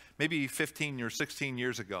time. Maybe 15 or 16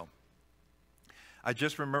 years ago. I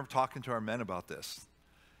just remember talking to our men about this.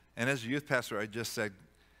 And as a youth pastor, I just said,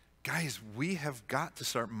 guys, we have got to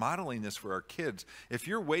start modeling this for our kids. If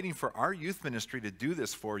you're waiting for our youth ministry to do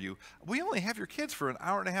this for you, we only have your kids for an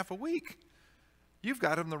hour and a half a week. You've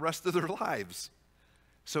got them the rest of their lives.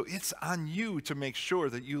 So it's on you to make sure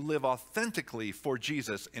that you live authentically for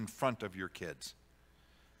Jesus in front of your kids.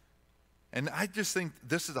 And I just think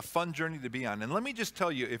this is a fun journey to be on. And let me just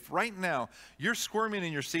tell you, if right now you're squirming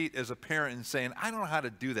in your seat as a parent and saying, I don't know how to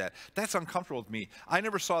do that, that's uncomfortable with me, I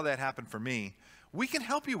never saw that happen for me, we can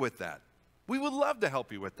help you with that. We would love to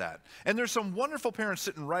help you with that. And there's some wonderful parents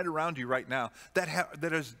sitting right around you right now that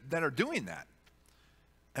are doing that.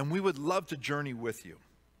 And we would love to journey with you.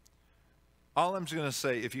 All I'm going to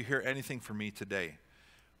say, if you hear anything from me today,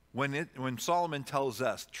 when Solomon tells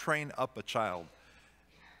us, train up a child,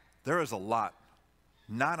 there is a lot,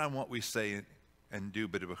 not on what we say and do,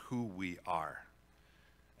 but of who we are.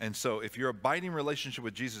 And so if your abiding relationship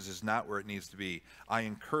with Jesus is not where it needs to be, I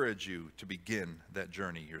encourage you to begin that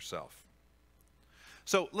journey yourself.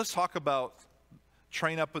 So let's talk about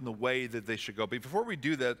train up in the way that they should go. But before we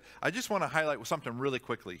do that, I just want to highlight something really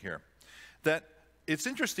quickly here. That it's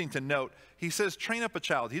interesting to note, he says train up a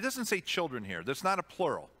child. He doesn't say children here. That's not a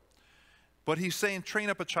plural. But he's saying train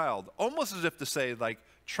up a child, almost as if to say, like,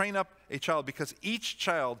 train up a child, because each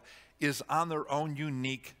child is on their own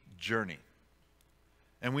unique journey.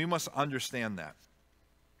 And we must understand that.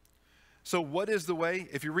 So what is the way?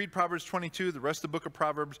 If you read Proverbs 22, the rest of the book of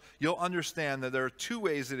Proverbs, you'll understand that there are two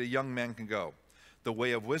ways that a young man can go. The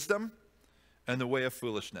way of wisdom and the way of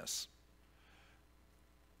foolishness.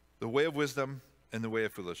 The way of wisdom and the way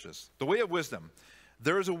of foolishness. The way of wisdom.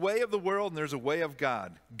 There is a way of the world and there's a way of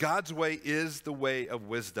God. God's way is the way of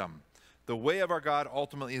wisdom. The way of our God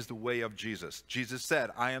ultimately is the way of Jesus. Jesus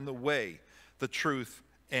said, I am the way, the truth,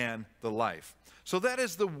 and the life. So that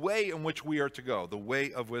is the way in which we are to go, the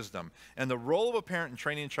way of wisdom. And the role of a parent in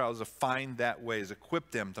training a child is to find that way, is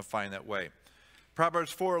equip them to find that way.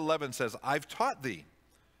 Proverbs 4:11 says, I've taught thee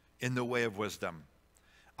in the way of wisdom.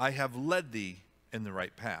 I have led thee in the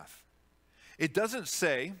right path. It doesn't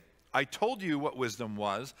say, I told you what wisdom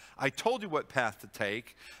was, I told you what path to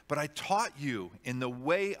take, but I taught you in the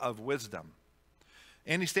way of wisdom.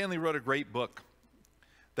 Andy Stanley wrote a great book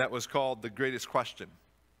that was called The Greatest Question.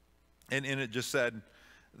 And in it just said,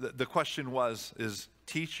 the question is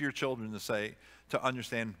teach your children to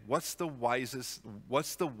understand what's the wise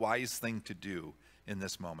thing to do in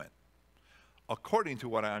this moment? According to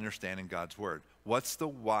what I understand in God's word, what's the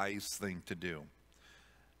wise thing to do?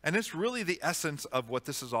 And it's really the essence of what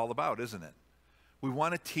this is all about, isn't it? We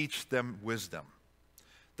want to teach them wisdom.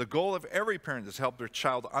 The goal of every parent is to help their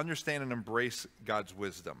child understand and embrace God's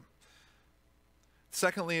wisdom.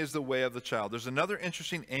 Secondly is the way of the child. There's another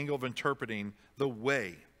interesting angle of interpreting the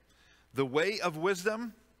way. The way of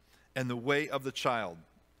wisdom and the way of the child.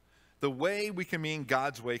 The way we can mean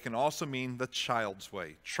God's way can also mean the child's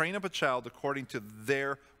way. Train up a child according to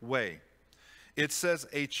their way. It says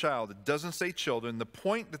a child. It doesn't say children. The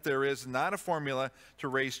point that there is not a formula to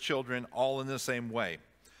raise children all in the same way.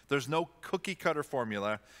 There's no cookie cutter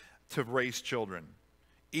formula to raise children.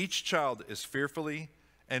 Each child is fearfully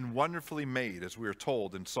and wonderfully made, as we are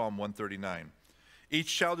told in Psalm 139.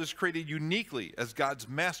 Each child is created uniquely as God's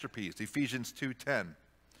masterpiece, Ephesians 2:10.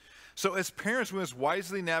 So as parents, we must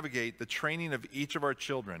wisely navigate the training of each of our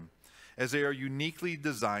children as they are uniquely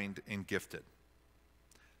designed and gifted.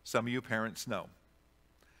 Some of you parents know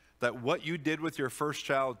that what you did with your first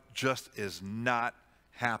child just is not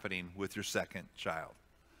happening with your second child.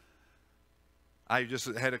 I just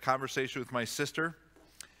had a conversation with my sister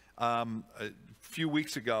a few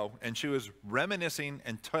weeks ago, and she was reminiscing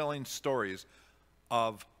and telling stories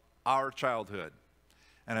of our childhood.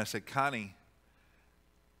 And I said, Connie,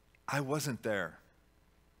 I wasn't there.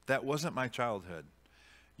 That wasn't my childhood.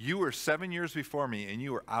 You were 7 years before me, and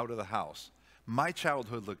you were out of the house. My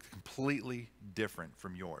childhood looked completely different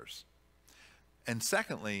from yours. And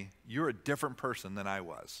secondly, you're a different person than I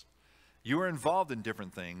was. You were involved in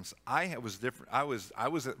different things. I was different. I was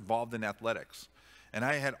involved in athletics. And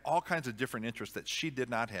I had all kinds of different interests that she did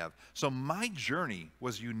not have. So my journey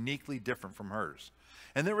was uniquely different from hers.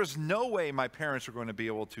 And there was no way my parents were going to be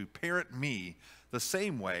able to parent me the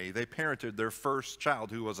same way they parented their first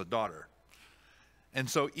child, who was a daughter. And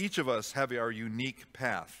so each of us have our unique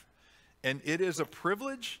path. And it is a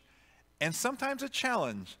privilege and sometimes a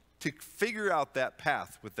challenge to figure out that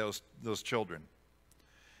path with those children.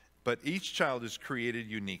 But each child is created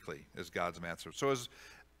uniquely as God's master. So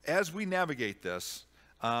as we navigate this,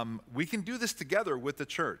 we can do this together with the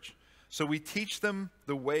church. So we teach them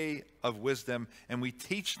the way of wisdom, and we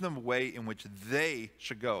teach them the way in which they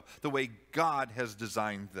should go, the way God has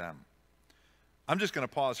designed them. I'm just going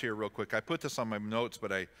to pause here real quick. I put this on my notes,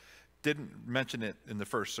 but I didn't mention it in the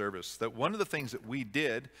first service, that one of the things that we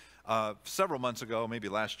did several months ago, maybe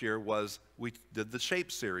last year, was we did the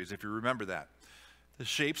Shape series, if you remember that. The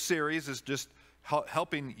Shape series is just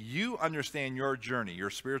helping you understand your journey, your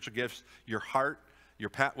spiritual gifts, your heart,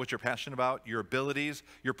 what you're passionate about, your abilities,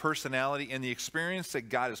 your personality, and the experience that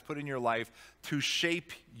God has put in your life to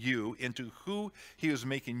shape you into who he was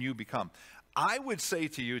making you become. I would say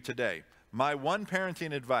to you today, my one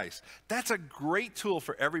parenting advice, that's a great tool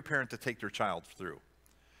for every parent to take their child through.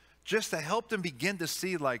 Just to help them begin to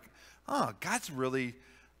see like, oh, God's really,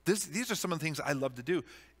 these are some of the things I love to do.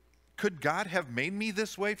 Could God have made me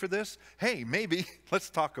this way for this? Hey, maybe. Let's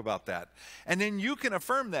talk about that. And then you can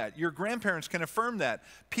affirm that. Your grandparents can affirm that.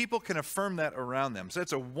 People can affirm that around them. So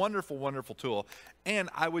it's a wonderful, wonderful tool. And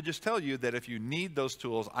I would just tell you that if you need those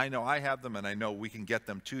tools, I know I have them and I know we can get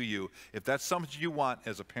them to you if that's something you want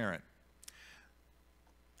as a parent.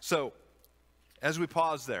 So as we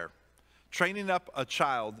pause there, training up a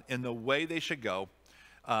child in the way they should go.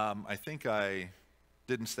 I think I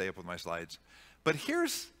didn't stay up with my slides. But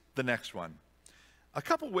here's the next one. A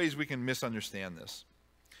couple ways we can misunderstand this.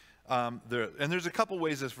 There's a couple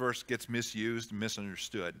ways this verse gets misused,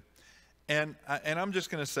 misunderstood. And I'm just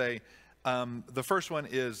going to say, the first one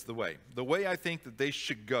is the way. The way I think that they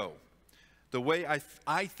should go. The way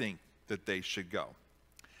I think that they should go.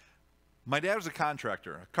 My dad was a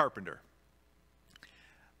contractor, a carpenter.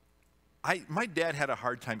 My dad had a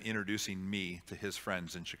hard time introducing me to his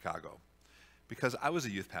friends in Chicago because I was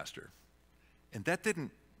a youth pastor. And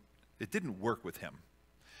it didn't work with him.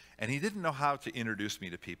 And he didn't know how to introduce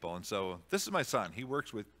me to people. And so this is my son. He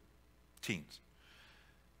works with teens.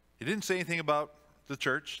 He didn't say anything about the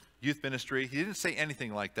church, youth ministry. He didn't say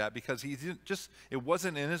anything like that because it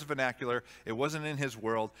wasn't in his vernacular. It wasn't in his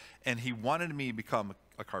world. And he wanted me to become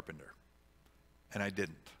a carpenter. And I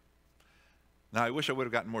didn't. Now, I wish I would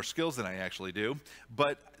have gotten more skills than I actually do,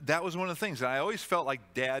 but that was one of the things. And I always felt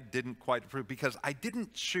like Dad didn't quite approve because I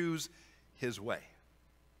didn't choose his way.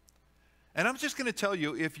 And I'm just going to tell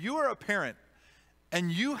you, if you are a parent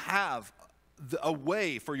and you have a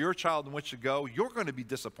way for your child in which to go, you're going to be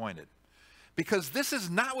disappointed. Because this is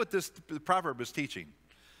not what this proverb is teaching.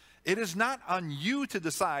 It is not on you to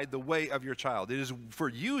decide the way of your child. It is for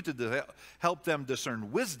you to help them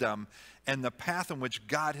discern wisdom and the path in which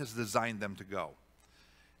God has designed them to go.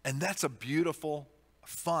 And that's a beautiful,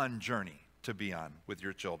 fun journey to be on with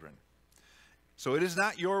your children. So it is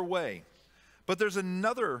not your way. But there's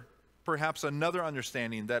perhaps another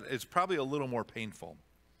understanding that is probably a little more painful.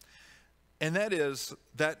 And that is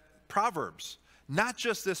that Proverbs, not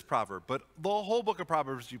just this proverb, but the whole book of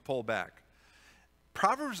Proverbs you pull back.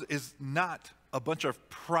 Proverbs is not a bunch of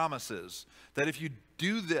promises that if you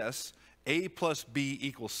do this, A plus B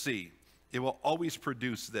equals C. It will always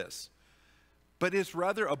produce this. But it's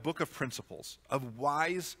rather a book of principles, of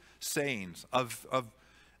wise sayings, of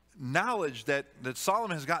knowledge that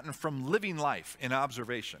Solomon has gotten from living life in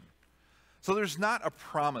observation. So there's not a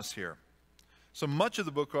promise here. So much of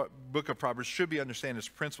the book of Proverbs should be understood as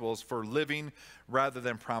principles for living rather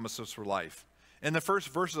than promises for life. In the first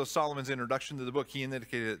verses of Solomon's introduction to the book, he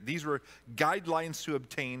indicated that these were guidelines to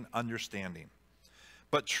obtain understanding.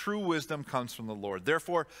 But true wisdom comes from the Lord.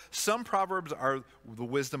 Therefore, some proverbs are the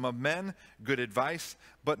wisdom of men, good advice,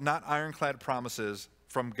 but not ironclad promises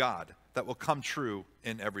from God that will come true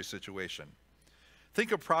in every situation.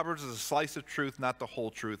 Think of Proverbs as a slice of truth, not the whole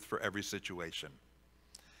truth for every situation.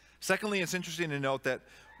 Secondly, it's interesting to note that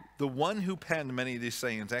the one who penned many of these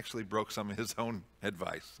sayings actually broke some of his own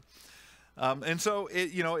advice. And so,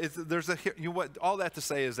 all that to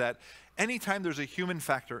say is that anytime there's a human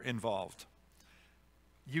factor involved,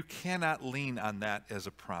 you cannot lean on that as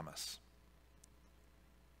a promise.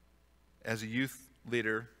 As a youth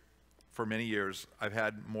leader for many years, I've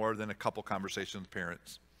had more than a couple conversations with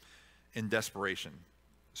parents in desperation,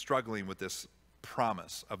 struggling with this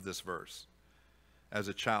promise of this verse as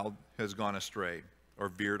a child has gone astray or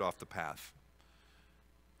veered off the path.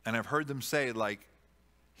 And I've heard them say, like,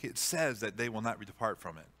 it says that they will not depart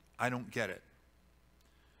from it. I don't get it.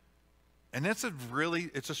 And it's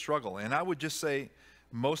a struggle. And I would just say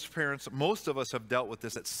most parents, most of us have dealt with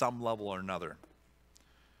this at some level or another.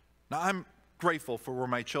 Now, I'm grateful for where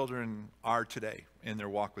my children are today in their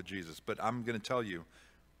walk with Jesus. But I'm going to tell you,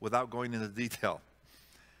 without going into detail,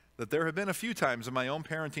 that there have been a few times in my own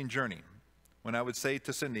parenting journey when I would say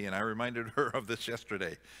to Cindy, and I reminded her of this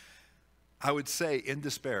yesterday, I would say in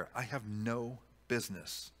despair, I have no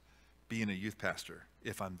business being a youth pastor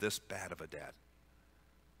if I'm this bad of a dad.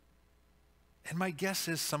 And my guess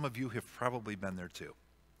is some of you have probably been there too,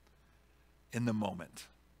 in the moment.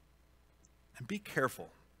 And be careful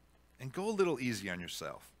and go a little easy on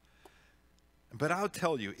yourself. But I'll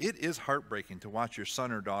tell you, it is heartbreaking to watch your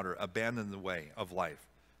son or daughter abandon the way of life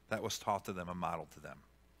that was taught to them and modeled to them.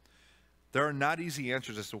 There are not easy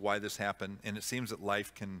answers as to why this happened, and it seems that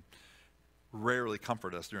life can rarely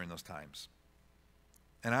comfort us during those times.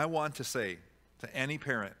 And I want to say to any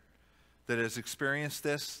parent that has experienced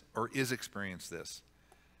this or is experiencing this,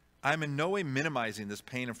 I'm in no way minimizing this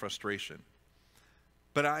pain and frustration.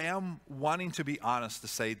 But I am wanting to be honest to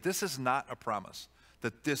say this is not a promise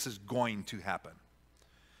that this is going to happen.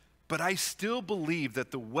 But I still believe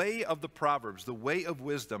that the way of the Proverbs, the way of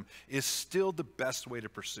wisdom, is still the best way to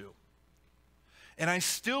pursue. And I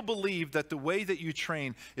still believe that the way that you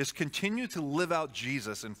train is continue to live out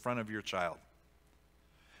Jesus in front of your child.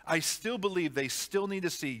 I still believe they still need to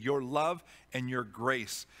see your love and your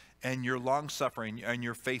grace and your long-suffering and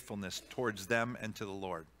your faithfulness towards them and to the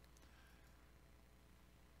Lord.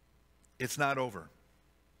 It's not over.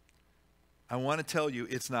 I want to tell you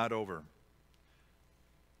it's not over.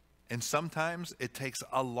 And sometimes it takes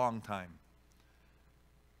a long time.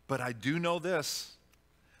 But I do know this.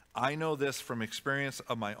 I know this from experience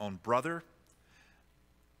of my own brother,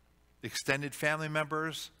 extended family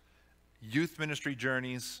members, youth ministry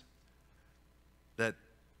journeys, that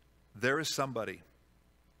there is somebody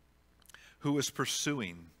who is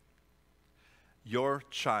pursuing your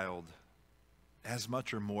child as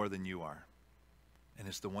much or more than you are. And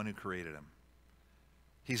it's the one who created him.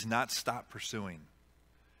 He's not stopped pursuing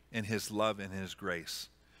in his love and his grace.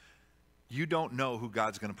 You don't know who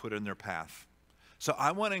God's going to put in their path. So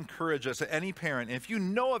I want to encourage us, any parent, if you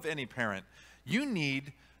know of any parent, you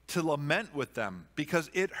need to lament with them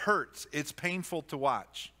because it hurts. It's painful to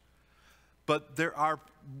watch. But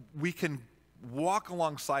we can walk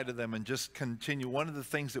alongside of them and just continue. One of the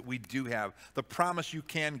things that we do have, the promise you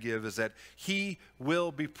can give, is that He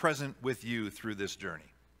will be present with you through this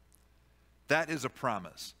journey. That is a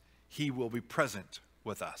promise. He will be present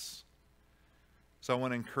with us. So I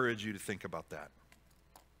want to encourage you to think about that.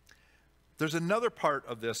 There's another part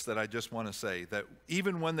of this that I just want to say, that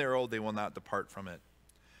even when they're old, they will not depart from it.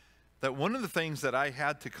 That one of the things that I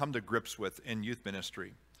had to come to grips with in youth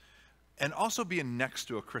ministry, and also being next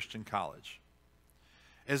to a Christian college,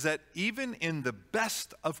 is that even in the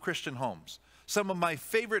best of Christian homes, some of my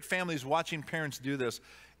favorite families watching parents do this,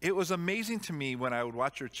 it was amazing to me when I would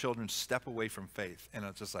watch your children step away from faith. And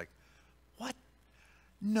it's just like, what?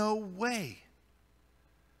 No way.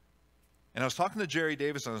 And I was talking to Jerry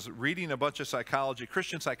Davis, and I was reading a bunch of psychology.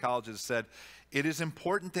 Christian psychologists said, it is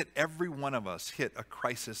important that every one of us hit a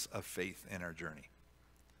crisis of faith in our journey.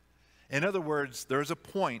 In other words, there's a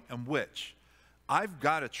point in which I've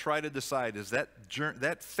got to try to decide, is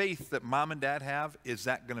that faith that mom and dad have, is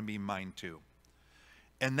that going to be mine too?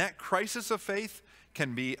 And that crisis of faith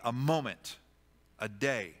can be a moment, a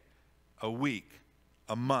day, a week,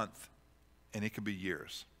 a month, and it can be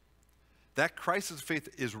years. That crisis of faith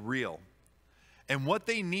is real. And what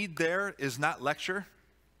they need there is not lecture.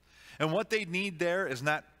 And what they need there is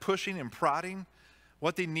not pushing and prodding.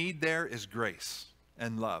 What they need there is grace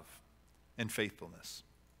and love and faithfulness.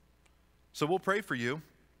 So we'll pray for you.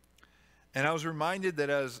 And I was reminded that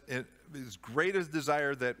as great a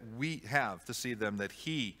desire that we have to see them, that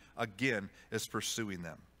He, again, is pursuing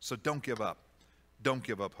them. So don't give up. Don't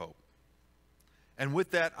give up hope. And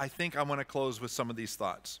with that, I think I want to close with some of these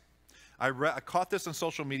thoughts. I caught this on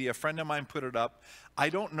social media. A friend of mine put it up. I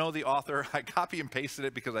don't know the author. I copy and pasted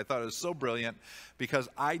it because I thought it was so brilliant, because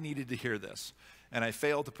I needed to hear this. And I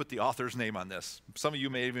failed to put the author's name on this. Some of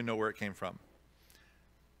you may even know where it came from.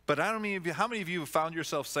 But how many of you have found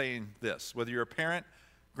yourself saying this, whether you're a parent,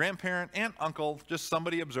 grandparent, aunt, uncle, just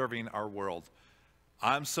somebody observing our world?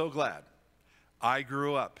 I'm so glad I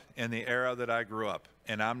grew up in the era that I grew up,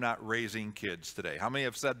 and I'm not raising kids today. How many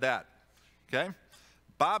have said that? Okay?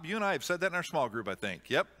 Bob, you and I have said that in our small group, I think.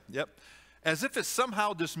 Yep. As if it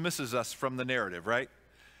somehow dismisses us from the narrative, right?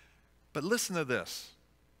 But listen to this.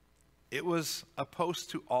 It was a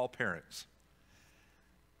post to all parents.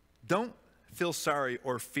 Don't feel sorry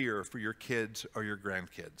or fear for your kids or your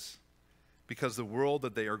grandkids, because the world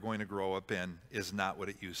that they are going to grow up in is not what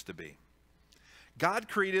it used to be. God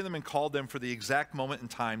created them and called them for the exact moment in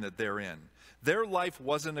time that they're in. Their life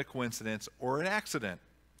wasn't a coincidence or an accident.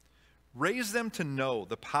 Raise them to know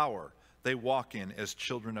the power they walk in as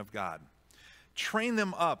children of God. Train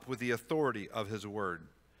them up with the authority of His Word.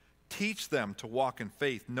 Teach them to walk in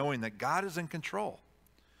faith, knowing that God is in control.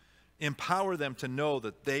 Empower them to know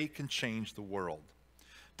that they can change the world.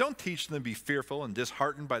 Don't teach them to be fearful and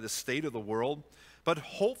disheartened by the state of the world, but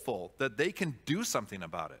hopeful that they can do something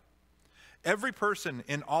about it. Every person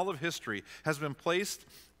in all of history has been placed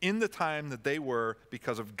in the time that they were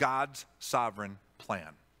because of God's sovereign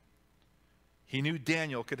plan. He knew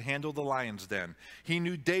Daniel could handle the lion's den. He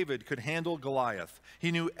knew David could handle Goliath. He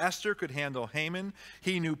knew Esther could handle Haman.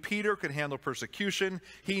 He knew Peter could handle persecution.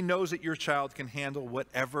 He knows that your child can handle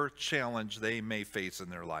whatever challenge they may face in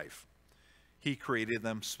their life. He created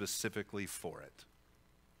them specifically for it.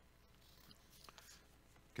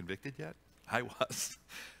 Convicted yet? I was.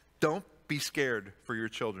 Don't be scared for your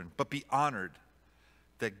children, but be honored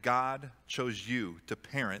that God chose you to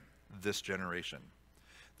parent this generation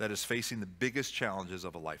that is facing the biggest challenges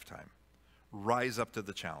of a lifetime. Rise up to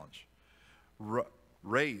the challenge.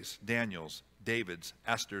 Raise Daniels, Davids,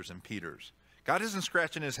 Esthers, and Peters. God isn't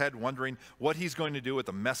scratching his head wondering what he's going to do with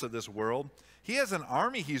the mess of this world. He has an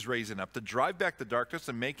army he's raising up to drive back the darkness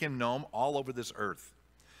and make him known all over this earth.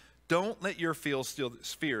 Don't let your fear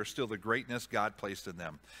steal the greatness God placed in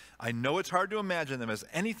them. I know it's hard to imagine them as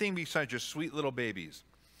anything besides just sweet little babies,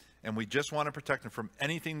 and we just want to protect them from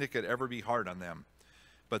anything that could ever be hard on them.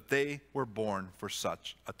 But they were born for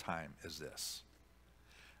such a time as this.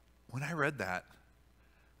 When I read that,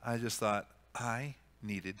 I just thought, I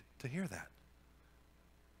needed to hear that.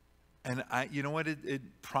 And you know what it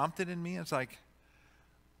prompted in me? It's like,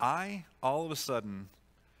 I all of a sudden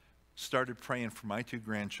started praying for my two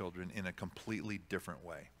grandchildren in a completely different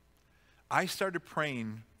way. I started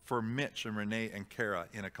praying for Mitch and Renee and Kara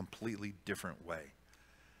in a completely different way.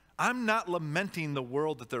 I'm not lamenting the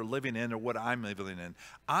world that they're living in or what I'm living in.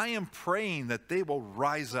 I am praying that they will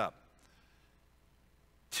rise up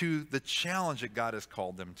to the challenge that God has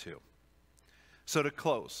called them to. So to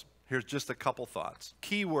close, here's just a couple thoughts.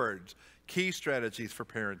 Key words, key strategies for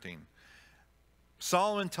parenting.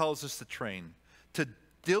 Solomon tells us to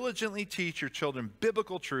diligently teach your children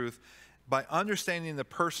biblical truth by understanding the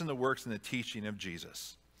person, the works, and the teaching of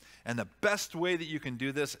Jesus. And the best way that you can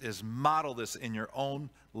do this is model this in your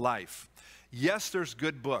own life. Yes, there's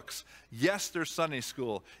good books. Yes, there's Sunday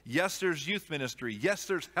school. Yes, there's youth ministry. Yes,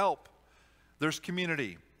 there's help. There's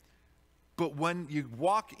community. But when you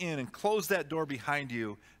walk in and close that door behind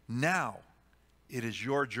you, now it is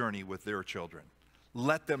your journey with their children.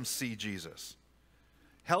 Let them see Jesus.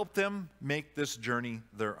 Help them make this journey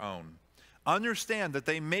their own. Understand that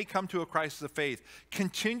they may come to a crisis of faith.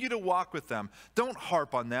 Continue to walk with them. Don't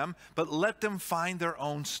harp on them, but let them find their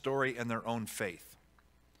own story and their own faith.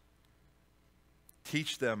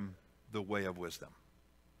 Teach them the way of wisdom.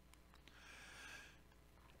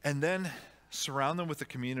 And then surround them with a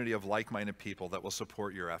community of like-minded people that will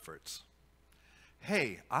support your efforts.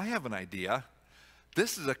 Hey, I have an idea.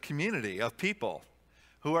 This is a community of people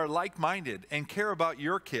who are like-minded and care about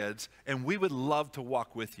your kids, and we would love to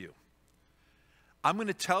walk with you. I'm going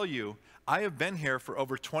to tell you, I have been here for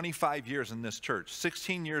over 25 years in this church,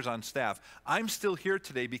 16 years on staff. I'm still here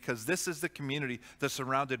today because this is the community that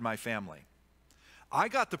surrounded my family. I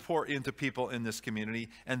got to pour into people in this community,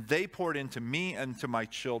 and they poured into me and to my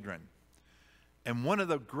children. And one of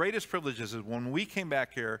the greatest privileges is when we came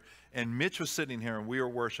back here and Mitch was sitting here and we were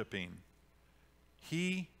worshiping,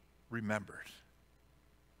 he remembered.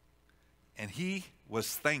 And he was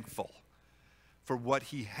thankful for what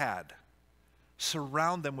he had.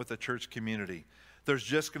 Surround them with a church community. There's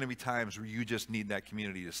just going to be times where you just need that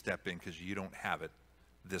community to step in because you don't have it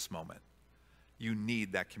this moment. You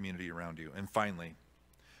need that community around you. And finally,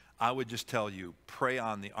 I would just tell you, pray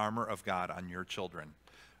on the armor of God on your children.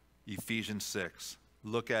 Ephesians 6.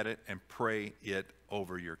 Look at it and pray it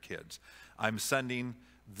over your kids. I'm sending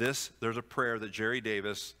this. There's a prayer that Jerry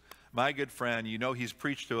Davis, my good friend, you know he's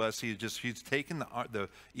preached to us. He's taken the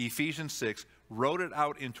Ephesians 6, wrote it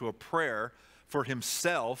out into a prayer for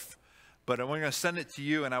himself, but I'm going to send it to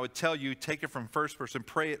you, and I would tell you, take it from first person,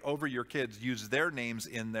 pray it over your kids, use their names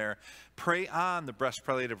in there. Pray on the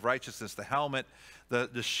breastplate of righteousness, the helmet,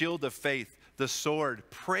 the shield of faith, the sword.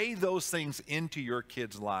 Pray those things into your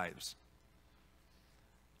kids' lives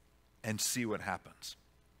and see what happens.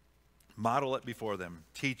 Model it before them,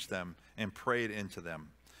 teach them, and pray it into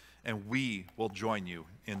them. And we will join you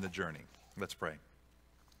in the journey. Let's pray.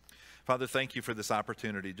 Father, thank you for this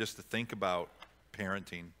opportunity just to think about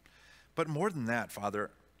parenting. But more than that,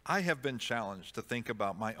 Father, I have been challenged to think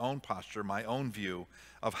about my own posture, my own view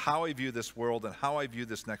of how I view this world and how I view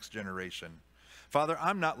this next generation. Father,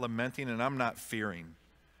 I'm not lamenting and I'm not fearing.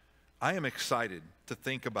 I am excited to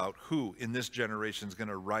think about who in this generation is going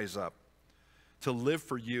to rise up to live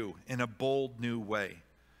for you in a bold new way,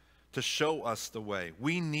 to show us the way.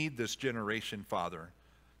 We need this generation, Father,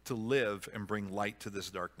 to live and bring light to this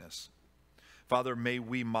darkness. Father, may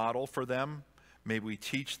we model for them, may we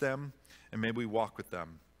teach them, and may we walk with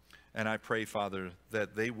them. And I pray, Father,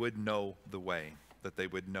 that they would know the way, that they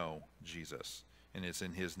would know Jesus. And it's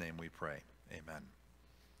in his name we pray. Amen.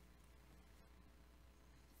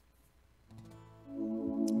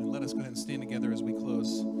 Let us go ahead and stand together as we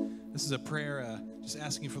close. This is a prayer just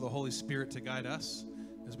asking for the Holy Spirit to guide us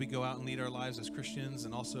as we go out and lead our lives as Christians,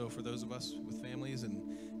 and also for those of us with families and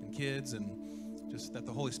kids, and just that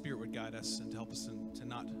the Holy Spirit would guide us and to help us to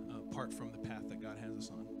not part from the path that God has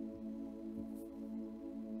us on.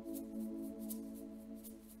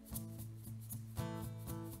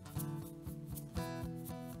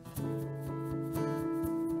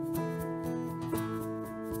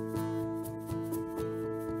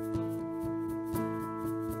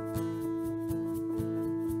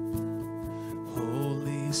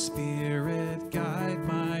 Holy Spirit, guide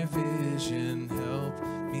my vision, help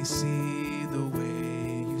me see the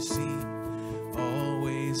way you see.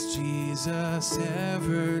 Always Jesus,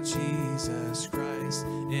 ever Jesus Christ,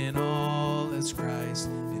 in all is Christ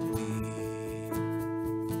in me.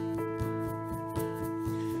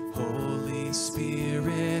 Holy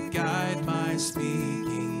Spirit, guide my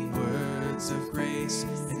speaking, words of grace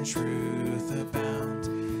and truth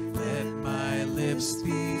abound. Let my lips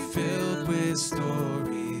be filled with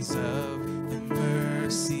stories of the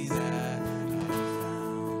mercy that I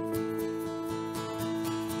found.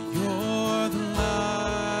 You're the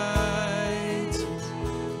light,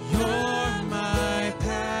 you're my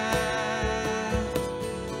path,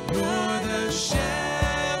 you're the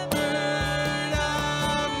shepherd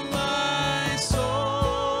of my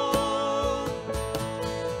soul.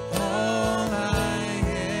 All I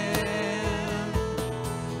am,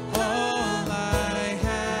 all I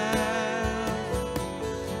have.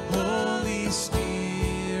 Holy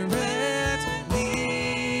Spirit,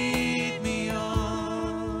 lead me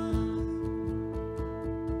on.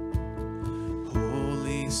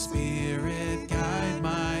 Holy Spirit, guide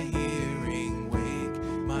my hearing, wake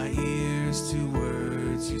my ears to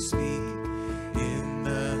words you speak. In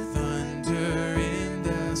the thunder, in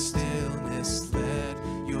the stillness, let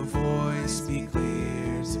your voice be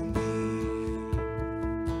clear to me.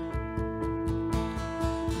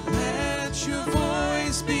 Let your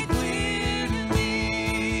voice be clear to me.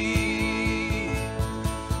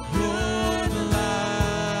 You're the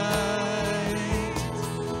light,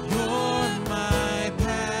 you're my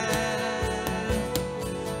path,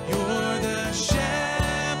 you're the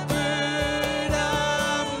shepherd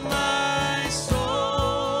of my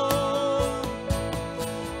soul.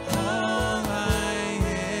 All I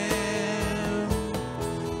am,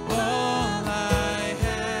 all I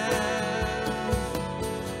have.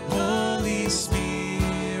 Holy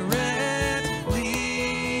Spirit,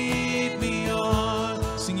 lead me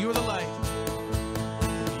on. Sing, you're the light.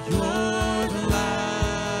 You're the light.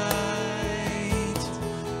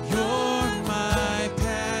 You're my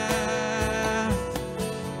path.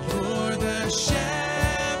 You're the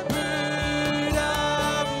shepherd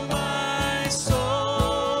of my soul.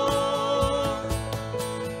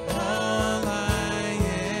 All I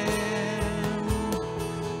am,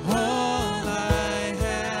 all I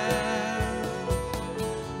have.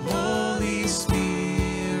 Holy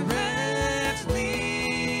Spirit,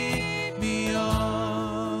 lead me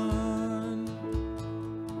on.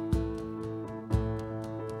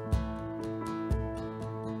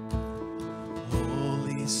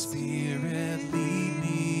 Holy Spirit, lead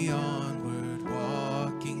me onward,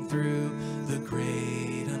 walking through the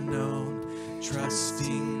great unknown,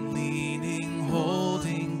 trusting, leaning,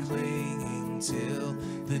 holding, clinging till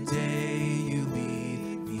the day you lead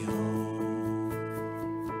me home.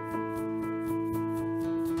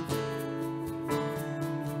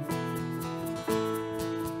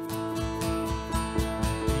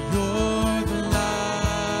 You're the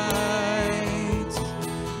light,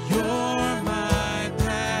 you're my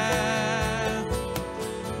path,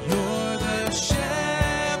 you're the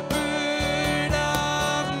shepherd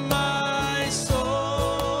of my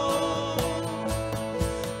soul.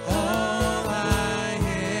 All I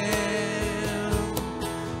am,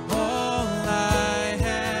 all I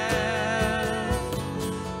have.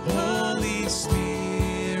 Holy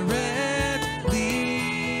Spirit,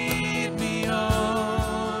 lead me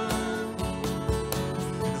on.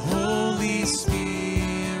 Holy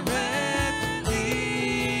Spirit,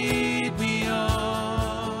 lead me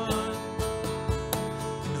on.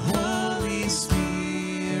 Holy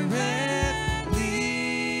Spirit,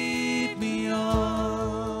 lead me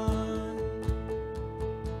on.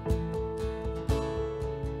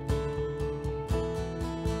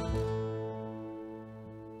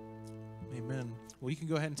 Amen. Well, you can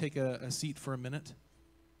go ahead and take a seat for a minute.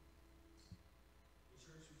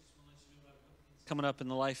 Coming up in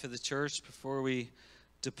the life of the church before we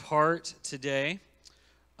depart today.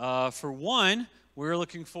 For one, we're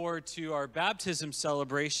looking forward to our baptism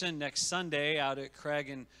celebration next Sunday out at Craig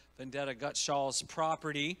and Vendetta Gutshall's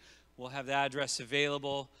property. We'll have the address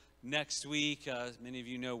available next week. Many of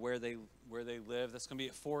you know where they live. That's going to be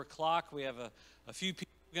at 4 o'clock. We have a few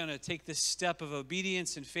people going to take this step of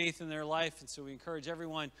obedience and faith in their life, and so we encourage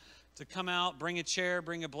everyone to come out, bring a chair,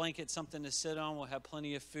 bring a blanket, something to sit on. We'll have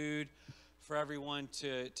plenty of food for everyone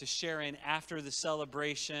to share in after the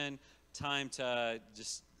celebration. Time to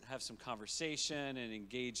just have some conversation and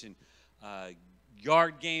engage in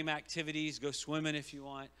yard game activities. Go swimming if you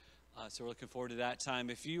want. So we're looking forward to that time.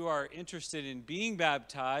 If you are interested in being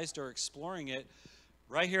baptized or exploring it,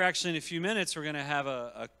 right here actually in a few minutes, we're going to have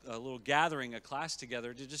a little gathering, a class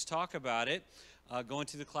together to just talk about it. Going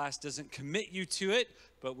to the class doesn't commit you to it,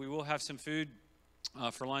 but we will have some food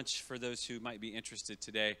for lunch for those who might be interested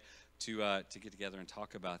today to get together and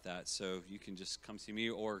talk about that. So you can just come see me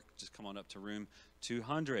or just come on up to room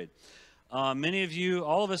 200. Many of you,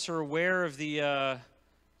 all of us are aware of the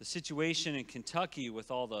situation in Kentucky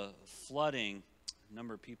with all the flooding. A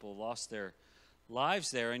number of people lost their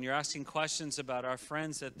lives there, and you're asking questions about our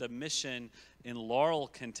friends at the mission in Laurel,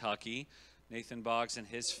 Kentucky. Nathan Boggs and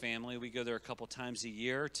his family. We go there a couple times a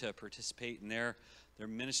year to participate in their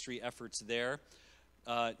ministry efforts there.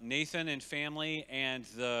 Nathan and family and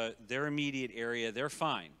their immediate area, they're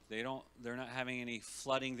fine. They're not having any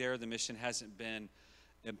flooding there. The mission hasn't been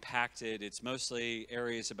impacted. It's mostly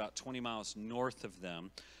areas about 20 miles north of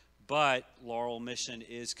them. But Laurel Mission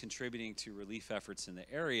is contributing to relief efforts in the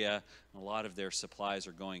area, and a lot of their supplies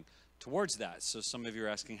are going towards that. So some of you are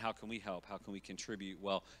asking, how can we help? How can we contribute?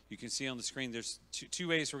 Well, you can see on the screen there's two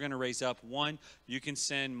ways we're going to raise up. One, you can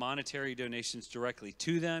send monetary donations directly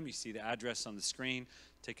to them. You see the address on the screen.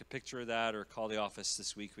 Take a picture of that or call the office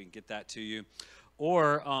this week. We can get that to you.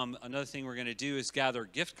 Or another thing we're going to do is gather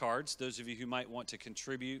gift cards. Those of you who might want to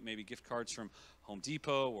contribute, maybe gift cards from Home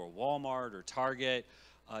Depot or Walmart or Target,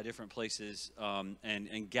 different places,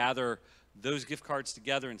 and gather those gift cards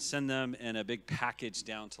together and send them in a big package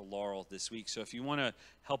down to Laurel this week. So if you want to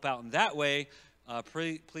help out in that way,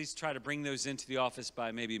 please try to bring those into the office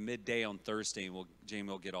by maybe midday on Thursday. Jamie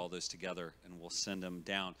will get all those together and we'll send them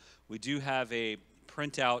down. We do have a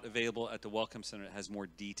printout available at the Welcome Center that has more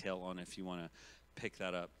detail on it if you want to pick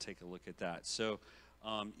that up, take a look at that. So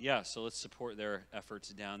so let's support their efforts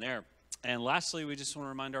down there. And lastly, we just want to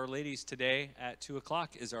remind our ladies today at 2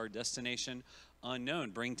 o'clock is our Destination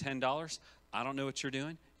Unknown. Bring $10. I don't know what you're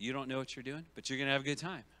doing. You don't know what you're doing, but you're going to have a good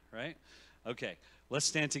time, right? Okay, let's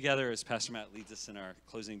stand together as Pastor Matt leads us in our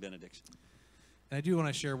closing benediction. And I do want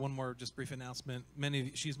to share one more just brief announcement.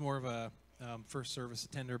 She's more of a first service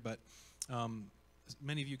attender, but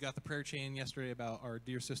many of you got the prayer chain yesterday about our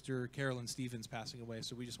dear sister Carolyn Stevens passing away.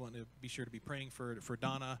 So we just want to be sure to be praying for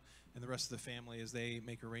Donna and the rest of the family as they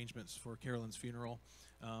make arrangements for Carolyn's funeral.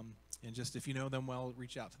 And just if you know them well,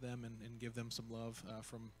 reach out to them and give them some love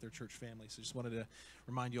from their church family. So just wanted to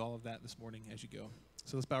remind you all of that this morning as you go.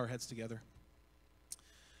 So let's bow our heads together.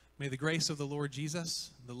 May the grace of the Lord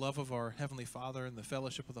Jesus, the love of our Heavenly Father, and the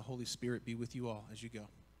fellowship of the Holy Spirit be with you all as you go.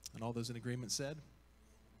 And all those in agreement said,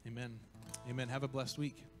 amen. Amen. Have a blessed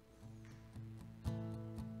week.